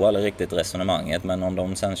förstod aldrig riktigt resonemanget. Men om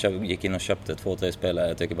de sen gick in och köpte 2-3 spelare,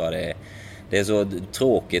 jag tycker bara det är så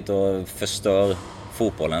tråkigt och förstör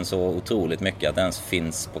fotbollen så otroligt mycket att det ens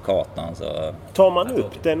finns på kartan. Så. Tar man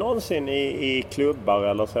upp det någonsin i klubbar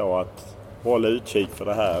eller så, att hålla utkik för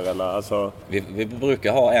det här? Eller, alltså... vi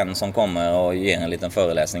brukar ha en som kommer och ger en liten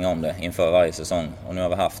föreläsning om det inför varje säsong. Och nu har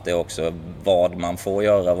vi haft det också, vad man får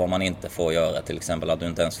göra, vad man inte får göra. Till exempel att du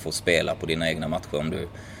inte ens får spela på dina egna matcher om du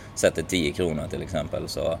sätter 10 kronor till exempel.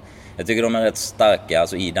 Så jag tycker de är rätt starka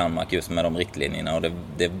alltså i Danmark just med de riktlinjerna. Och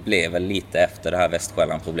det blev väl lite efter det här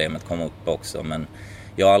Västsjälland-problemet kom upp också. Men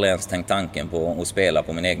jag har aldrig ens tänkt tanken på att spela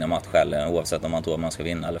på min egna match själv, oavsett om man tror att man ska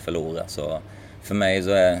vinna eller förlora. Så för mig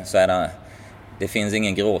så är det finns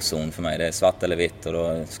ingen gråzon för mig. Det är svart eller vitt, och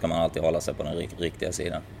då ska man alltid hålla sig på den riktiga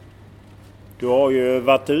sidan. Du har ju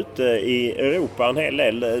varit ute i Europa en hel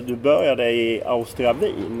del. Du började i Austria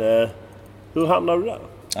Wien. Hur hamnade du där?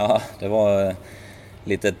 Ja, det var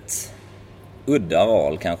litet udda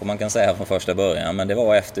val kanske man kan säga från första början, men det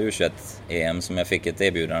var efter U21-EM som jag fick ett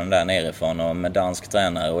erbjudande där nerifrån och med dansk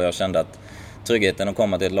tränare, och jag kände att tryggheten att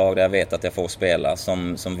komma till ett lag där jag vet att jag får spela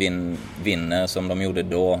som vinner som de gjorde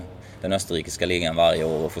då den österrikiska ligan varje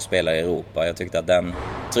år och få spela i Europa. Jag tyckte att den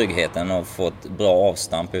tryggheten och få ett bra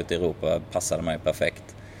avstamp ut i Europa passade mig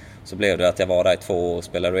perfekt. Så blev det att jag var där i 2 år och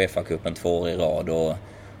spelade UEFA-cupen 2 år i rad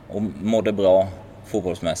och mådde bra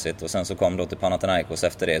fotbollsmässigt, och sen så kom då till Panathinaikos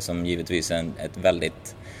efter det, som givetvis är ett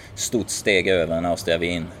väldigt stort steg över en Austria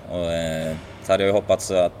Wien, och så hade jag ju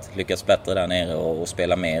hoppats att lyckas bättre där nere och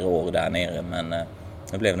spela mer år där nere, men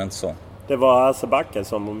nu blev det inte så. Det var Hasse Backe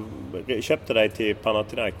som köpte dig till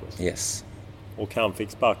Panathinaikos? Yes. Och han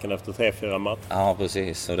fick sparken efter 3-4 matcher? Ja,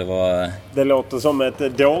 precis. Och det var... Det låter som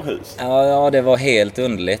ett dårhus. Ja, det var helt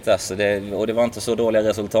underligt. Alltså. Och det var inte så dåliga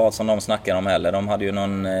resultat som de snackade om heller. De hade ju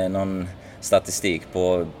någon statistik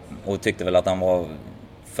på och tyckte väl att han var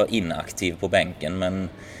för inaktiv på bänken. Men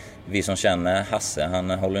vi som känner Hasse, han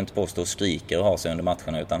håller inte på att stå och skriker och ha sig under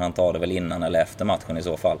matcherna, utan han tar det väl innan eller efter matchen i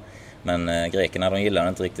så fall. Men grekerna, de gillade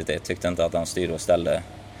inte riktigt det. Tyckte inte att han styrde och ställde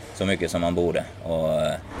så mycket som han borde. Och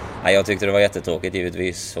jag tyckte det var jättetråkigt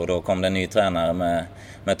givetvis. Och då kom det en ny tränare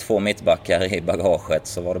med 2 mittbackar i bagaget,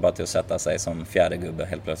 så var det bara till att sätta sig som fjärde gubbe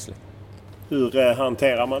helt plötsligt. Hur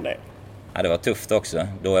hanterar man det? Ja, det var tufft också.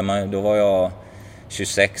 Då var jag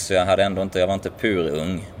 26, så jag var inte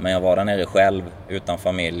purung. Men jag var där nere själv, utan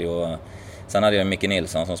familj. Och sen hade jag Micke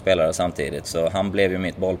Nilsson som spelade samtidigt, så han blev ju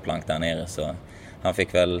mitt bollplank där nere. Så han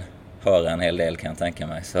fick väl höra en hel del, kan jag tänka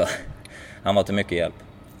mig. Så han var till mycket hjälp.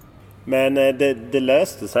 Men det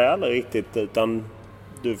löste sig aldrig riktigt, utan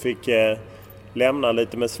du fick lämna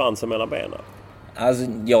lite med svansen mellan benen. Alltså,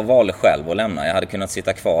 jag valde själv att lämna. Jag hade kunnat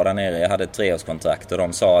sitta kvar där nere. Jag hade ett 3-årskontrakt och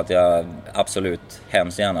de sa att jag absolut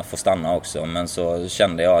hemskt gärna får stanna också. Men så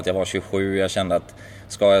kände jag att jag var 27. Jag kände att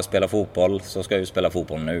ska jag spela fotboll så ska jag ju spela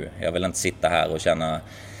fotboll nu. Jag vill inte sitta här och tjäna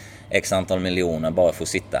x antal miljoner bara för att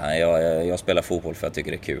sitta här. Jag spelar fotboll för att jag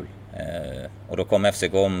tycker det är kul. Och då kom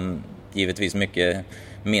FCK om givetvis mycket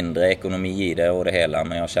mindre ekonomi i det och det hela.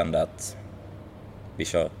 Men jag kände att vi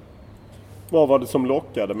kör. Vad var det som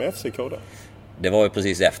lockade med FCK då? Det var ju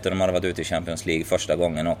precis efter de hade varit ute i Champions League första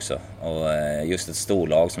gången också. Och just ett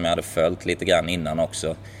storlag som jag hade följt lite grann innan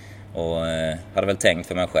också. Och hade väl tänkt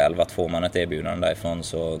för mig själv att får man ett erbjudande därifrån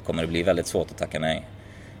så kommer det bli väldigt svårt att tacka nej.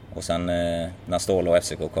 Och sen när Ståle och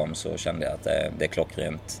FCK kom så kände jag att det är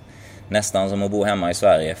klockrent. Nästan som att bo hemma i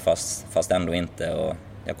Sverige fast ändå inte. Och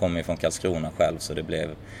jag kommer ju från Karlskrona själv, så det blev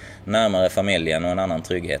närmare familjen och en annan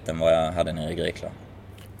trygghet än vad jag hade nere i Grekland.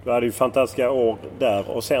 Du hade ju fantastiska år där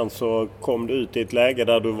och sen så kom du ut i ett läge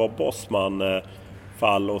där du var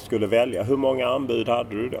bossman-fall och skulle välja. Hur många anbud hade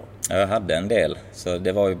du då? Jag hade en del, så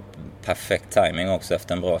det var ju perfekt timing också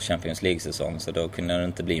efter en bra Champions League-säsong, så då kunde det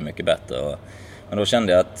inte bli mycket bättre. Men då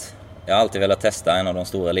kände jag att jag alltid velat testa en av de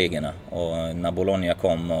stora ligorna, och när Bologna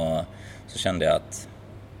kom så kände jag att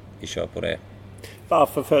vi kör på det.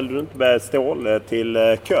 Varför följde du inte med Ståle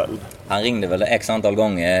till Köln? Han ringde väl x antal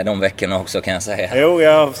gånger de veckorna också, kan jag säga. Jo,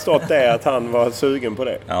 jag har förstått det, att han var sugen på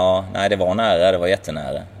det. Ja, nej, det var nära, det var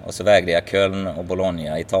jättenära. Och så vägde jag Köln och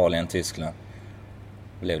Bologna, Italien, Tyskland.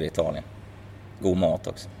 Blev det Italien. God mat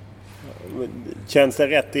också. Känns det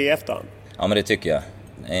rätt i efterhand? Ja, men det tycker jag.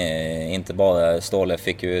 Inte bara Ståle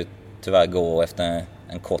fick ju tyvärr gå efter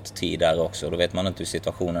en kort tid där också. Då vet man inte hur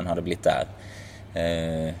situationen hade blivit där.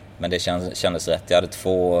 Men det kändes rätt. Jag hade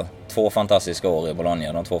två fantastiska år i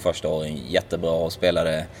Bologna. De 2 första åren jättebra och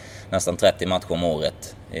spelade nästan 30 matcher om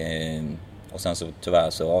året. Och sen så tyvärr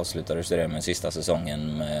så avslutades det med sista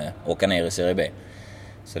säsongen med att åka ner i Serie B.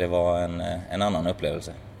 Så det var en annan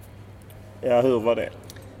upplevelse. Ja, hur var det?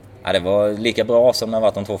 Ja, det var lika bra som det har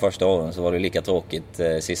varit de 2 första åren, så var det lika tråkigt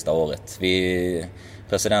sista året.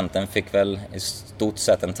 Presidenten fick väl i stort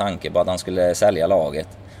sett en tanke på att han skulle sälja laget.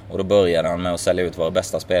 Och då började han med att sälja ut våra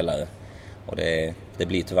bästa spelare. Och det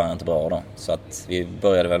blir tyvärr inte bra då. Så att vi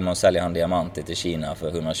började väl med att sälja han Diamante till Kina för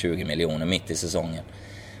 120 miljoner mitt i säsongen.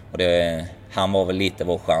 Och han var väl lite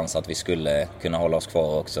vår chans att vi skulle kunna hålla oss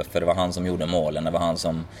kvar också. För det var han som gjorde målen. Det var han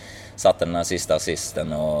som satte den här sista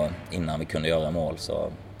assisten och innan vi kunde göra mål.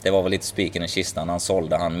 Så det var väl lite spiken i kistan. Han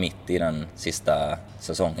sålde han mitt i den sista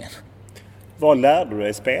säsongen. Vad lärde du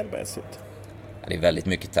dig spelmässigt? Ja, det är väldigt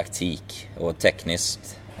mycket taktik och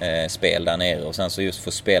tekniskt spel där nere. Och sen så just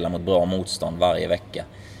få spela mot bra motstånd varje vecka.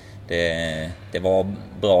 Det var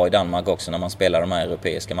bra i Danmark också när man spelade de här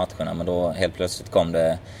europeiska matcherna. Men då helt plötsligt kom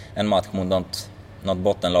det en match mot något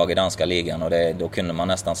bottenlag i danska ligan. Och då kunde man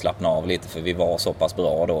nästan slappna av lite, för vi var så pass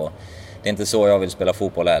bra då. Det är inte så jag vill spela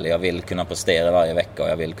fotboll heller. Jag vill kunna prestera varje vecka och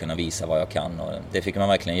jag vill kunna visa vad jag kan. Och det fick man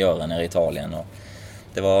verkligen göra nere i Italien. Och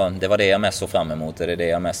det var det jag mest såg fram emot. Det är det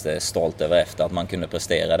jag mest är stolt över efter, att man kunde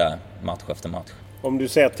prestera där match efter match. Om du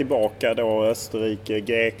ser tillbaka då, Österrike,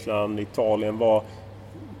 Grekland, Italien,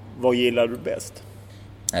 vad gillar du bäst?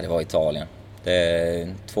 Nej, det var Italien. Det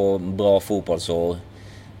är 2 bra fotbollsår,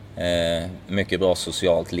 mycket bra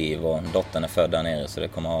socialt liv, och dottern är född där nere, så det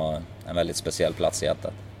kommer ha en väldigt speciell plats i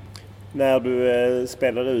hjärtat. När du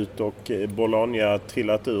spelade ut och Bologna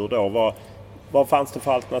trillat ur då, vad fanns det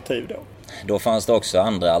för alternativ då? Då fanns det också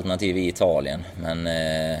andra alternativ i Italien, men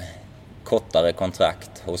kortare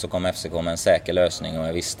kontrakt, och så kom FCK med en säker lösning, och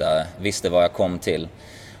jag visste vad jag kom till.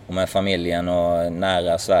 Och med familjen och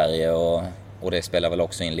nära Sverige, och det spelar väl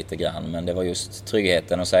också in lite grann, men det var just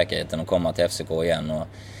tryggheten och säkerheten att komma till FCK igen. Och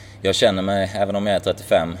jag känner mig, även om jag är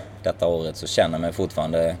 35 detta året, så känner jag mig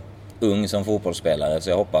fortfarande ung som fotbollsspelare, så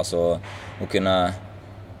jag hoppas att kunna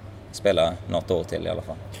spela något år till i alla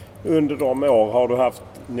fall. Under de år har du haft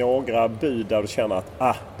några bud där du känner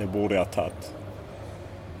att det borde jag tagit?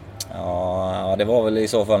 Ja, det var väl i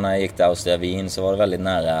så fall när jag gick till Austria Wien, så var det väldigt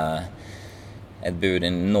nära ett bud i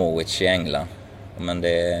Norwich i England. Men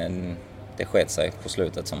det sket sig på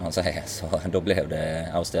slutet, som man säger, så då blev det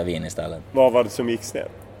Austria Wien istället. Vad var det som gick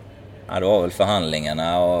snett? Ja, det var väl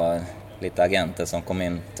förhandlingarna och lite agenter som kom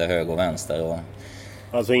in till höger och vänster.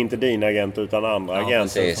 Alltså inte din agent utan andra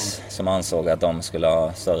agenter? Precis, som ansåg att de skulle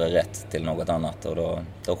ha större rätt till något annat, och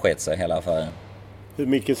då sket sig hela affären. Hur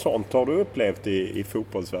mycket sånt har du upplevt i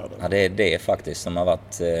fotbollsvärlden? Ja, det är det faktiskt som har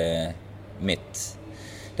varit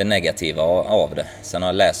det negativa av det.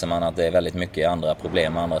 Sen läser man att det är väldigt mycket andra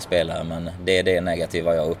problem med andra spelare, men det är det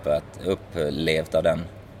negativa jag har upplevt av den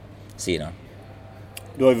sidan.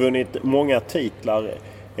 Du har vunnit många titlar.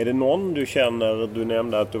 Är det någon du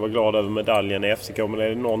nämnde att du var glad över medaljen i FCK, men är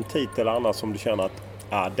det någon titel annars som du känner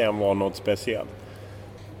att den var något speciellt?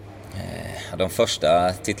 De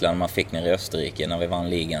första titlarna man fick nere i Österrike när vi vann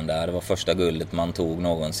ligan där, det var första guldet man tog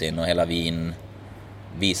någonsin, och hela Wien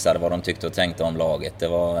visade vad de tyckte och tänkte om laget. Det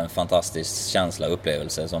var en fantastisk känsla och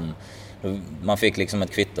upplevelse som man fick liksom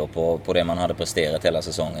ett kvitto på det man hade presterat hela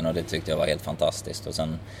säsongen, och det tyckte jag var helt fantastiskt. Och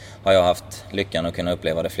sen har jag haft lyckan att kunna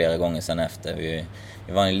uppleva det flera gånger sen efter. Vi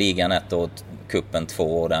vann i ligan 1 år, kuppen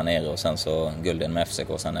 2 år där nere, och sen så gulden med FCK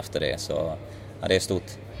sen efter det. Så ja, det är stort.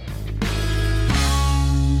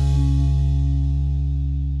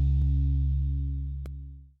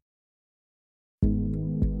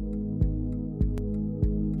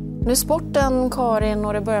 Nu sporten, Karin,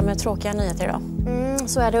 och det börjar med tråkiga nyheter idag.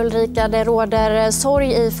 Så är det, Ulrika. Det råder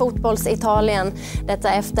sorg i fotbollsitalien.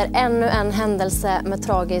 Detta efter ännu en händelse med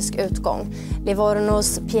tragisk utgång.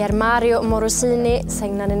 Livornos Pier Mario Morosini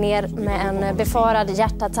segnade ner med en befarad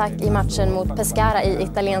hjärtattack i matchen mot Pescara i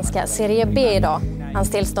italienska Serie B idag.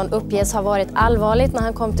 Hans tillstånd uppges ha varit allvarligt när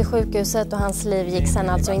han kom till sjukhuset, och hans liv gick sen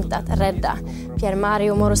alltså inte att rädda. Pier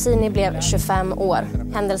Mario Morosini blev 25 år.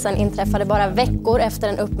 Händelsen inträffade bara veckor efter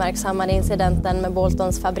den uppmärksammade incidenten med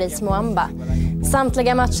Boltons Fabrice Muamba.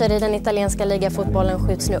 Samtliga matcher i den italienska ligafotbollen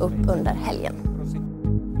skjuts nu upp under helgen.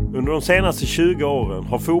 Under de senaste 20 åren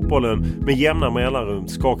har fotbollen med jämna mellanrum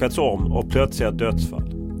skakats om av plötsliga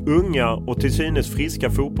dödsfall. Unga och till synes friska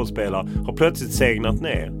fotbollsspelare har plötsligt segnat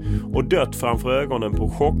ner och dött framför ögonen på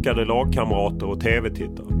chockade lagkamrater och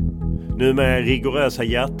tv-tittare. Nu med rigorösa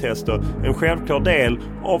hjärttester en självklar del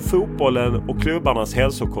av fotbollen och klubbarnas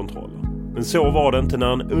hälsokontroller. Men så var det inte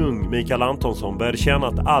när en ung Mikael Antonsson började känna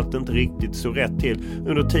att allt inte riktigt stod rätt till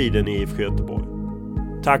under tiden i IFK Göteborg.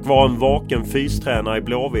 Tack vare en vaken fystränare i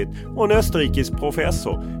Blåvitt och en österrikisk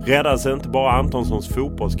professor räddades inte bara Antonssons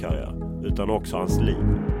fotbollskarriär utan också hans liv.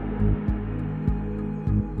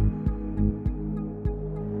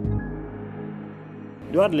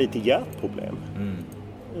 Du hade lite hjärtproblem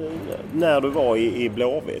när du var i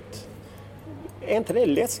Blåvitt. Är inte det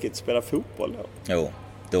läskigt att spela fotboll då? Jo,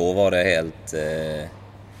 då var det helt...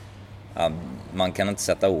 man kan inte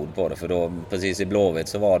sätta ord på det, för då precis i Blåvitt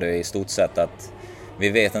så var det i stort sett att vi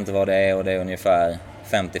vet inte vad det är, och det är ungefär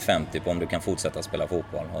 50-50 på om du kan fortsätta spela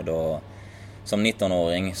fotboll. Och då, som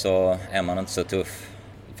 19-åring så är man inte så tuff.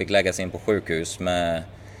 Fick läggas in på sjukhus med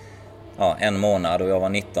en månad, och jag var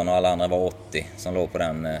 19 och alla andra var 80 som låg på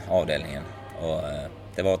den avdelningen. Och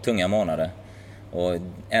det var tunga månader. Och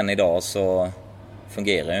än idag så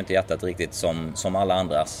fungerar ju inte hjärtat riktigt som alla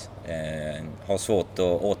andras. Har svårt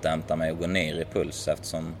att återhämta mig och gå ner i puls,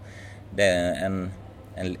 eftersom det är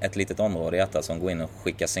ett litet område i hjärtat som går in och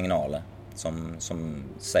skickar signaler som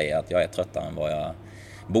säger att jag är tröttare än vad jag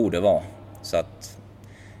borde vara. Så att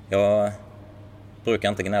jag brukar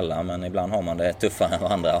inte gnälla, men ibland har man det tuffare än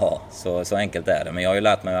vad andra har. Så enkelt är det. Men jag har ju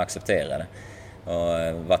lärt mig att acceptera det.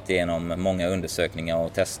 Och varit igenom många undersökningar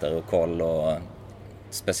och tester och koll. Och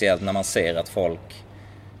speciellt när man ser att folk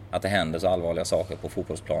att det händer så allvarliga saker på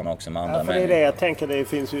fotbollsplan också med andra människor. Det är det jag tänker, det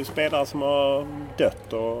finns ju spelare som har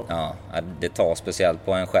dött. Och... Ja, det tar speciellt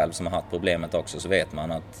på en själv som har haft problemet också, så vet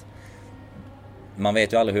man att man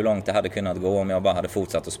vet ju aldrig hur långt det hade kunnat gå om jag bara hade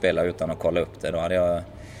fortsatt att spela utan att kolla upp det. Då hade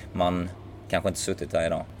man kanske inte suttit där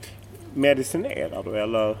idag. Medicinerar du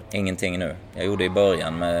eller? Ingenting nu. Jag gjorde i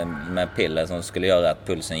början med piller som skulle göra att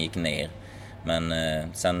pulsen gick ner. Men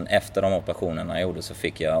sen efter de operationerna jag gjorde så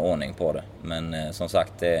fick jag ordning på det. Men som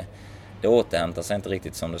sagt, det återhämtar sig inte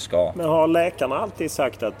riktigt som det ska. Men har läkarna alltid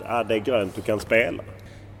sagt att det är grönt, du kan spela?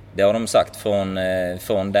 Det har de sagt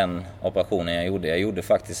från den operationen jag gjorde. Jag gjorde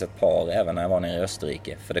faktiskt ett par även när jag var nere i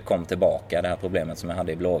Österrike. För det kom tillbaka, det här problemet som jag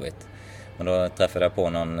hade i Blåvitt. Men då träffade jag på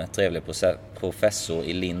någon trevlig professor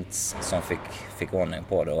i Linz som fick ordning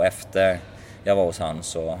på det. Och efter jag var hos han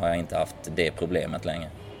så har jag inte haft det problemet längre.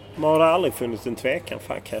 Men har det aldrig funnits en tvekan,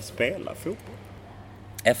 fan kan jag spela fotboll?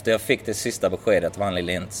 Efter jag fick det sista beskedet av han i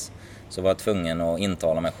Linz så var jag tvungen att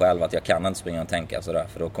intala mig själv att jag kan inte springa och tänka sådär.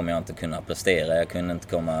 För då kommer jag inte kunna prestera, jag kunde inte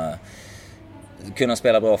kunna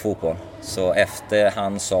spela bra fotboll. Så efter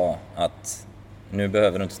han sa att nu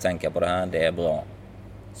behöver du inte tänka på det här, det är bra.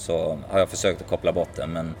 Så har jag försökt att koppla bort det,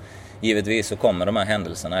 men givetvis så kommer de här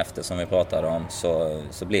händelserna efter som vi pratade om,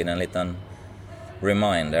 så blir det en liten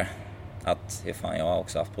reminder att jag har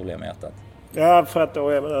också haft problem med hjärtat. Ja, för att då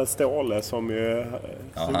är man Ståle som ju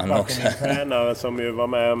han också. tränare som ju var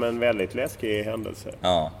med om en väldigt läskig händelse.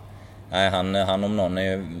 Ja, nej, han om någon är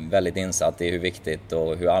ju väldigt insatt i hur viktigt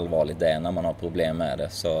och hur allvarligt det är när man har problem med det.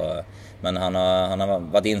 Så, men han har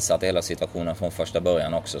varit insatt i hela situationen från första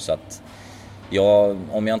början också, så att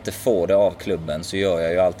om jag inte får det av klubben så gör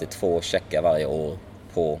jag ju alltid 2 checkar varje år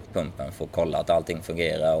på pumpen för att kolla att allting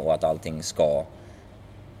fungerar och att allting ska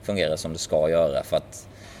fungera som det ska göra. För att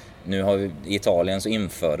nu i Italien så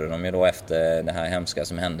införde de ju då efter det här hemska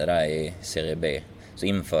som hände där i Serie B, så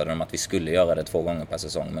införde de att vi skulle göra det 2 gånger per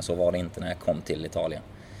säsong, men så var det inte när jag kom till Italien.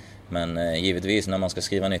 Men givetvis när man ska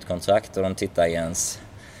skriva nytt kontrakt och de tittar i ens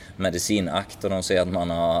medicinakt och de ser att man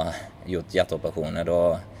har gjort hjärtoperationer,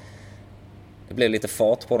 då det blev lite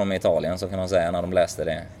fart på dem i Italien, så kan man säga, när de läste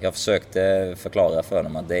det. Jag försökte förklara för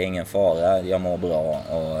dem att det är ingen fara, jag mår bra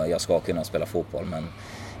och jag ska kunna spela fotboll. Men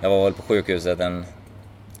jag var väl på sjukhuset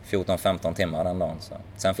 14-15 timmar den dagen. Så.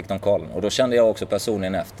 Sen fick de koll. Och då kände jag också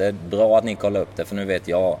personligen efter, bra att ni kollade upp det, för nu vet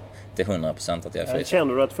jag till 100% att jag är fri.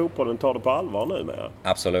 Känner du att fotbollen tar det på allvar nu med?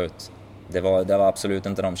 Absolut. Det var absolut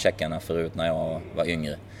inte de checkarna förut när jag var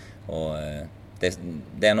yngre. Och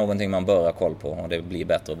det är någonting man bör ha koll på och det blir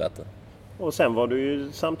bättre och bättre. Och sen var du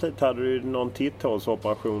ju, samtidigt hade du någon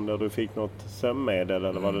titthålsoperation där du fick något sömnmedel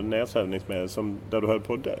eller var det nedsövningsmedel där du höll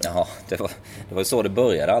på att dö? Ja, det var så det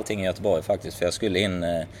började allting i Göteborg faktiskt. För jag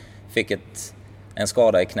skulle fick en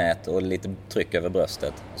skada i knät och lite tryck över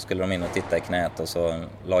bröstet. Så skulle de in och titta i knät och så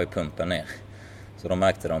la ju pumpen ner. Så då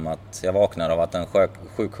märkte de att jag vaknade av att en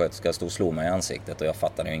sjuksköterska stod och slog mig i ansiktet och jag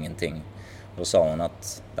fattade ju ingenting. Då sa hon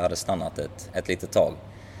att det hade stannat ett litet tag.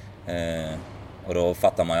 Och då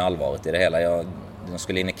fattar man ju allvaret i det hela. De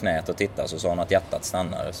skulle in i knät och titta, så sa hon att hjärtat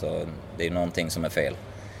stannade, så det är någonting som är fel.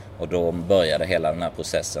 Och då började hela den här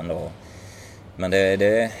processen då. Men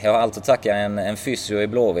jag har alltid tackat en fysio i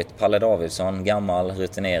Blåvitt, Palle Davidsson, gammal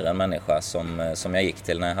rutinerad människa som jag gick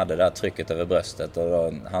till när jag hade det här trycket över bröstet. Och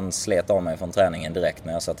då, han slet av mig från träningen direkt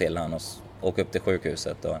när jag sa till han och åka upp till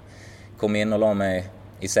sjukhuset. Och kom in och la mig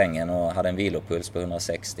i sängen och hade en vilopuls på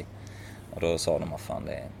 160. Och då sa de, vad fan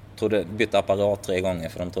det är. Bytte apparat 3 gånger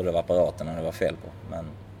för de trodde det var apparaten och det var fel på. Men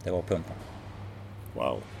det var pumpen.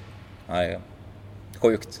 Wow. Nej,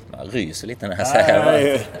 sjukt. Jag ryser lite när jag säger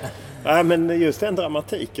det. Nej, men just den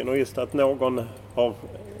dramatiken och just att någon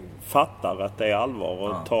fattar att det är allvar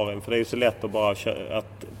och tar en. För det är ju så lätt att bara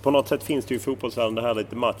att på något sätt finns det ju i fotbollsvärlden det här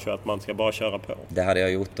lite macho att man ska bara köra på. Det hade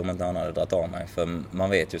jag gjort om inte han hade dragit av mig. För man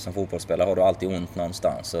vet ju som fotbollsspelare har du alltid ont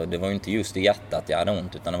någonstans. Så det var ju inte just i hjärtat jag hade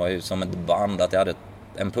ont, utan det var ju som ett band att jag hade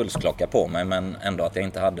en pulsklocka på mig, men ändå att jag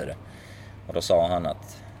inte hade det. Och då sa han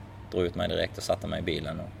att drog ut mig direkt och satte mig i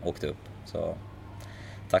bilen och åkte upp. Så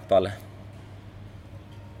tack Palle.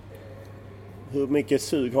 Hur mycket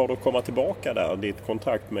sug har du att komma tillbaka där? Ditt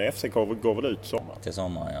kontrakt med FCK går väl ut sommar? Till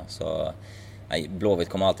sommar, ja. Så, Blåvitt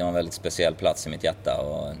kommer alltid ha en väldigt speciell plats i mitt hjärta.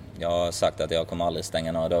 Och jag har sagt att jag kommer aldrig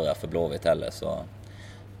stänga några dörrar för Blåvitt heller. Så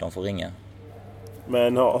de får ringa.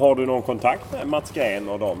 Men har du någon kontakt med Mats Gren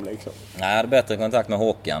och dem liksom? Nej, jag hade bättre kontakt med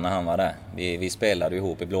Håkan när han var där. Vi spelade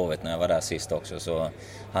ihop i Blåvitt när jag var där sist också. Så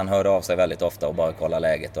han hörde av sig väldigt ofta och bara kollade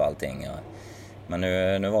läget och allting. Ja. Men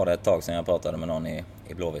nu var det ett tag sedan jag pratade med någon i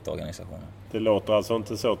Blåvitt-organisationen. Det låter alltså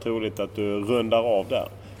inte så troligt att du rundar av där?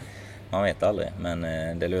 Man vet aldrig, men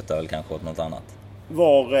det lutar väl kanske åt något annat.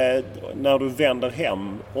 när du vänder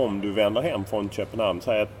hem, om du vänder hem från Köpenhamn,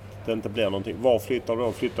 säg att det inte blir någonting. Var flyttar du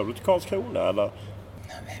då? Flyttar du till Karlskrona eller?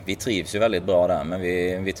 Vi trivs ju väldigt bra där, men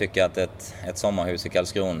vi tycker att ett sommarhus i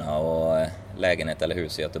Karlskrona och lägenhet eller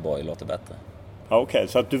hus i Göteborg låter bättre. Ja, okej,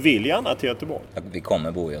 så att du vill gärna till Göteborg? Vi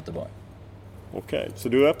kommer bo i Göteborg. Okej, så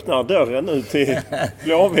du öppnar dörren nu till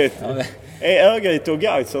Blåvitt. Ja, är Örgryte och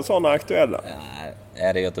Gais och sådana aktuella? Ja,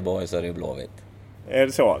 är det Göteborg så är det ju Blåvitt. Är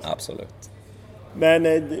det så alltså? Absolut. Men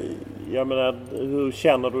jag menar, hur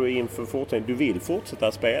känner du inför fortsättningen? Du vill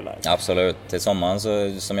fortsätta spela? Absolut. Till sommaren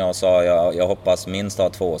så, som jag sa, jag hoppas minst ha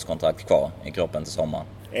 2-årskontrakt kvar i kroppen till sommaren.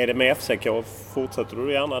 Är det med FCK? Fortsätter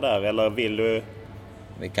du gärna där eller vill du?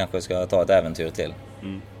 Vi kanske ska ta ett äventyr till.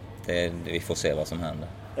 Vi får se vad som händer.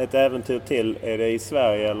 Ett äventyr till, är det i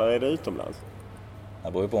Sverige eller är det utomlands?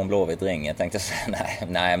 Jag beror på om Blåvitt ringer, tänkte jag säga.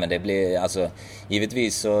 Nej, men det blir, alltså,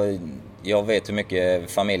 givetvis så, jag vet hur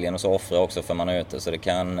mycket familjen och så offrar också för man är ute, så det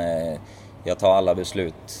kan, jag tar alla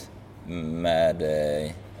beslut med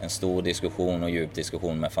en stor diskussion och djup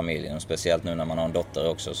diskussion med familjen, och speciellt nu när man har en dotter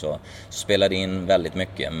också så spelar det in väldigt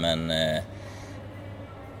mycket, men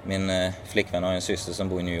min flickvän har en syster som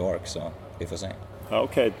bor i New York, så vi får se. Ja,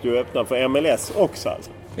 okej, du öppnar för MLS också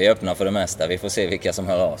alltså? Vi öppnar för det mesta, vi får se vilka som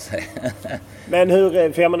hör av sig. Men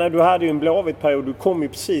för jag menar, du hade ju en Blåvitt-period, du kom ju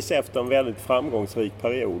precis efter en väldigt framgångsrik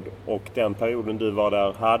period, och den perioden du var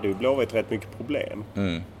där hade ju Blåvitt rätt mycket problem.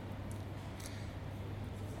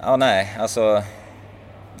 Ja, nej, alltså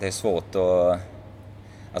det är svårt att...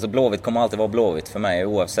 Alltså Blåvitt kommer alltid vara Blåvitt för mig,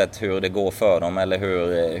 oavsett hur det går för dem eller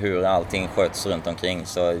hur allting sköts runt omkring.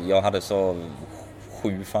 Så jag hade så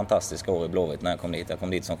 7 fantastiska år i Blåvitt när jag kom dit. Jag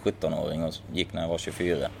kom dit som 17-åring och gick när jag var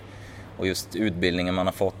 24. Och just utbildningen man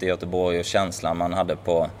har fått i Göteborg och känslan man hade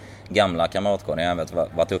på gamla kamratgården. Jag har även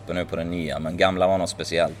varit uppe nu på den nya, men gamla var något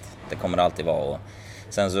speciellt. Det kommer det alltid vara. Och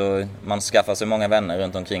sen så man skaffar sig många vänner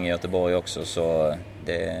runt omkring i Göteborg också, så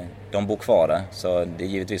de bor kvar där. Så det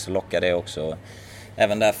givetvis lockar det också.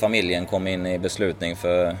 Även där familjen kom in i beslutning,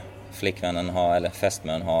 för flickvännen eller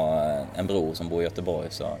fästmön har en bror som bor i Göteborg,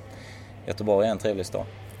 så Göteborg är en trevlig stad.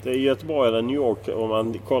 Det är Göteborg eller New York om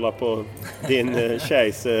man kollar på din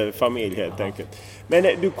tjejs familj helt enkelt. Men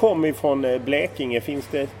du kommer ifrån Blekinge, finns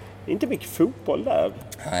det inte mycket fotboll där?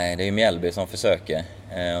 Nej, det är ju Mjällby som försöker.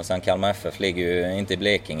 Och sen Kalmar FF ligger ju inte i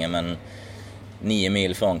Blekinge, men 9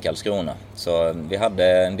 mil från Karlskrona. Så vi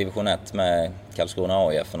hade en division 1 med Karlskrona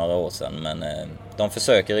AIF för några år sedan, men de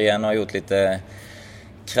försöker igen och har gjort lite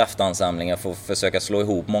kraftansamlingar för att försöka slå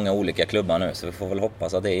ihop många olika klubbar nu, så vi får väl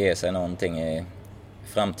hoppas att det ger sig någonting i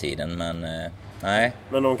framtiden, men nej.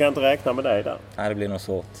 Men de kan inte räkna med dig där? Nej, det blir nog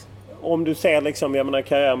svårt. Om du ser liksom, jag menar,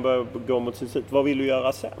 karriären börjar gå mot sitt slut, vad vill du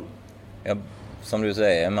göra sen? Ja, som du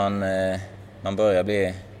säger, man börjar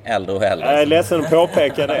bli äldre och äldre. Jag är ledsen att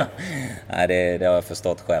påpeka det. Nej, det har jag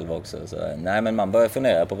förstått själv också. Så, nej, men man börjar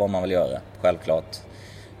fundera på vad man vill göra, självklart.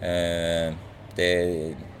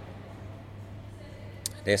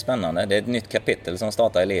 Det är spännande. Det är ett nytt kapitel som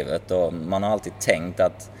startar i livet, och man har alltid tänkt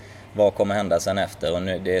att vad kommer hända sen efter, och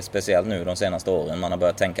nu, det är speciellt nu de senaste åren man har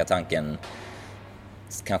börjat tänka tanken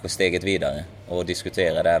kanske steget vidare och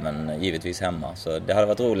diskutera det även givetvis hemma. Så det hade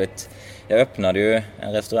varit roligt. Jag öppnade ju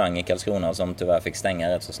en restaurang i Karlskrona som tyvärr fick stänga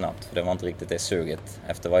rätt så snabbt, för det var inte riktigt det suget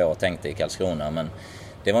efter vad jag tänkte i Karlskrona, men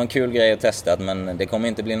det var en kul grej att testa, men det kommer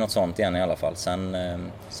inte bli något sånt igen i alla fall.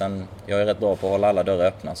 Sen jag är rätt bra på att hålla alla dörrar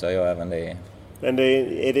öppna, så jag gör även det. Men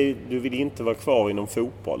du vill inte vara kvar inom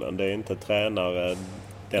fotbollen? Det är inte tränare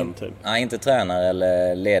den typ? Nej, inte tränare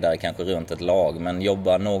eller ledare kanske runt ett lag, men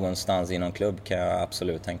jobba någonstans inom klubb kan jag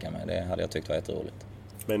absolut tänka mig. Det hade jag tyckt var jätteroligt.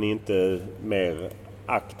 Men inte mer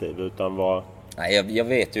aktiv utan vara... Nej, jag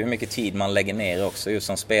vet ju hur mycket tid man lägger ner också just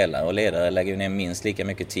som spelare, och ledare lägger ner minst lika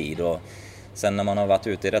mycket tid, och sen när man har varit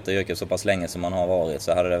ute i detta yrke så pass länge som man har varit,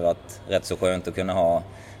 så hade det varit rätt så skönt att kunna ha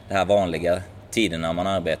det här vanliga tiderna man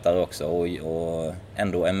arbetar också och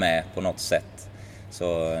ändå är med på något sätt.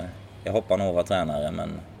 Så jag hoppar nog vara tränare, men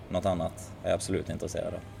något annat är jag absolut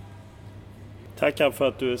intresserad av. Tackar för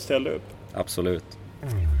att du ställde upp. Absolut.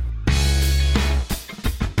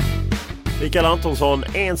 Mikael Antonsson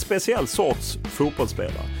är en speciell sorts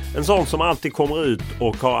fotbollsspelare. En sån som alltid kommer ut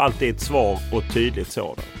och har alltid ett svar och tydligt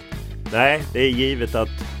sådant. Nej, det är givet att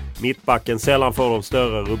mittbacken sällan får de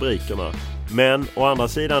större rubrikerna. Men å andra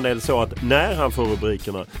sidan är det så att när han får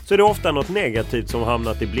rubrikerna så är det ofta något negativt som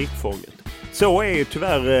hamnat i blickfånget. Så är ju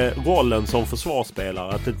tyvärr rollen som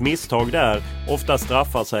försvarsspelare, att ett misstag där ofta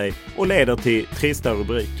straffar sig och leder till trista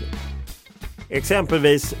rubriker.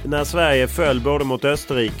 Exempelvis när Sverige föll både mot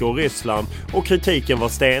Österrike och Ryssland och kritiken var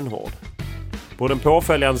stenhård. På den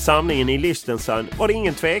påföljande samlingen i Liechtenstein var det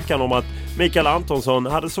ingen tvekan om att Mikael Antonsson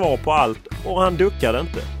hade svar på allt och han duckade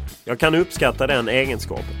inte. Jag kan uppskatta den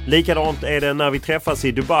egenskapen. Likadant är det när vi träffas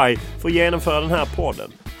i Dubai för att genomföra den här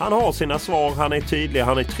podden. Han har sina svar, han är tydlig,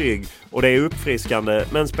 han är trygg och det är uppfriskande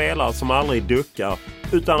med en spelare som aldrig duckar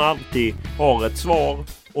utan alltid har ett svar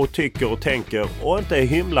och tycker och tänker och inte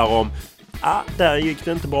hymlar om där gick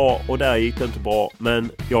det inte bra och där gick det inte bra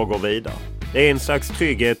men jag går vidare. Det är en slags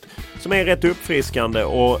trygghet som är rätt uppfriskande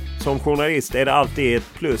och som journalist är det alltid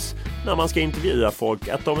ett plus när man ska intervjua folk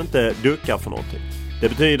att de inte duckar för någonting. Det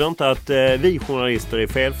betyder inte att vi journalister är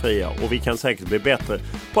felfria och vi kan säkert bli bättre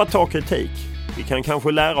på att ta kritik. Vi kan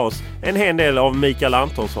kanske lära oss en hel del av Mikael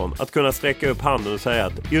Antonsson att kunna sträcka upp handen och säga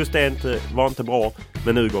att just det var inte bra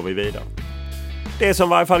men nu går vi vidare. Det som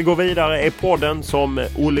i varje fall går vidare är podden som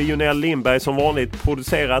Olle Junell Lindberg som vanligt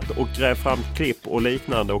producerat och grävt fram klipp och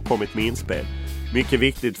liknande och kommit med inspel. Mycket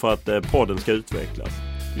viktigt för att podden ska utvecklas.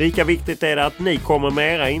 Lika viktigt är det att ni kommer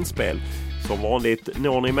med era inspel. Som vanligt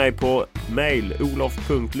når ni mig på mail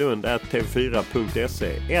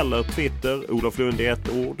olof.lund@tv4.se eller Twitter Olof Lund i ett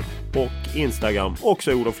ord och Instagram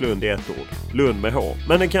också Olof Lund i ett ord. Lund med H.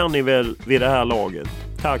 Men det kan ni väl vid det här laget.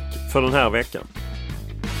 Tack för den här veckan.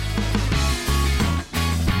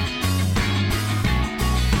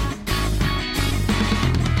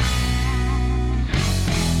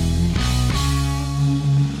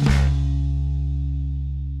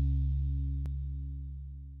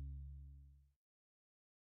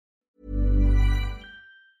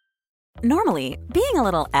 Normally, being a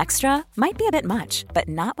little extra might be a bit much, but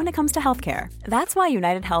not when it comes to healthcare. That's why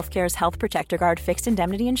United Healthcare's Health Protector Guard fixed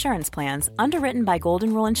indemnity insurance plans, underwritten by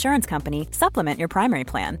Golden Rule Insurance Company, supplement your primary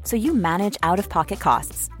plan so you manage out-of-pocket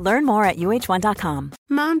costs. Learn more at uh1.com.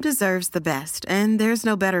 Mom deserves the best, and there's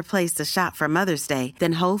no better place to shop for Mother's Day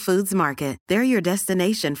than Whole Foods Market. They're your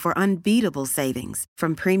destination for unbeatable savings,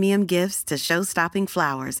 from premium gifts to show-stopping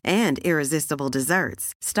flowers and irresistible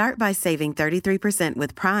desserts. Start by saving 33%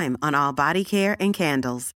 with Prime on all body care and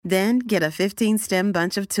candles. Then get a 15-stem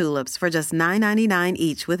bunch of tulips for just $9.99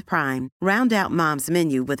 each with Prime. Round out Mom's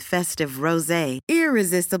menu with festive rosé,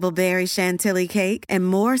 irresistible berry chantilly cake, and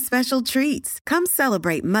more special treats. Come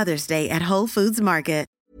celebrate Mother's Day at Whole Foods Market.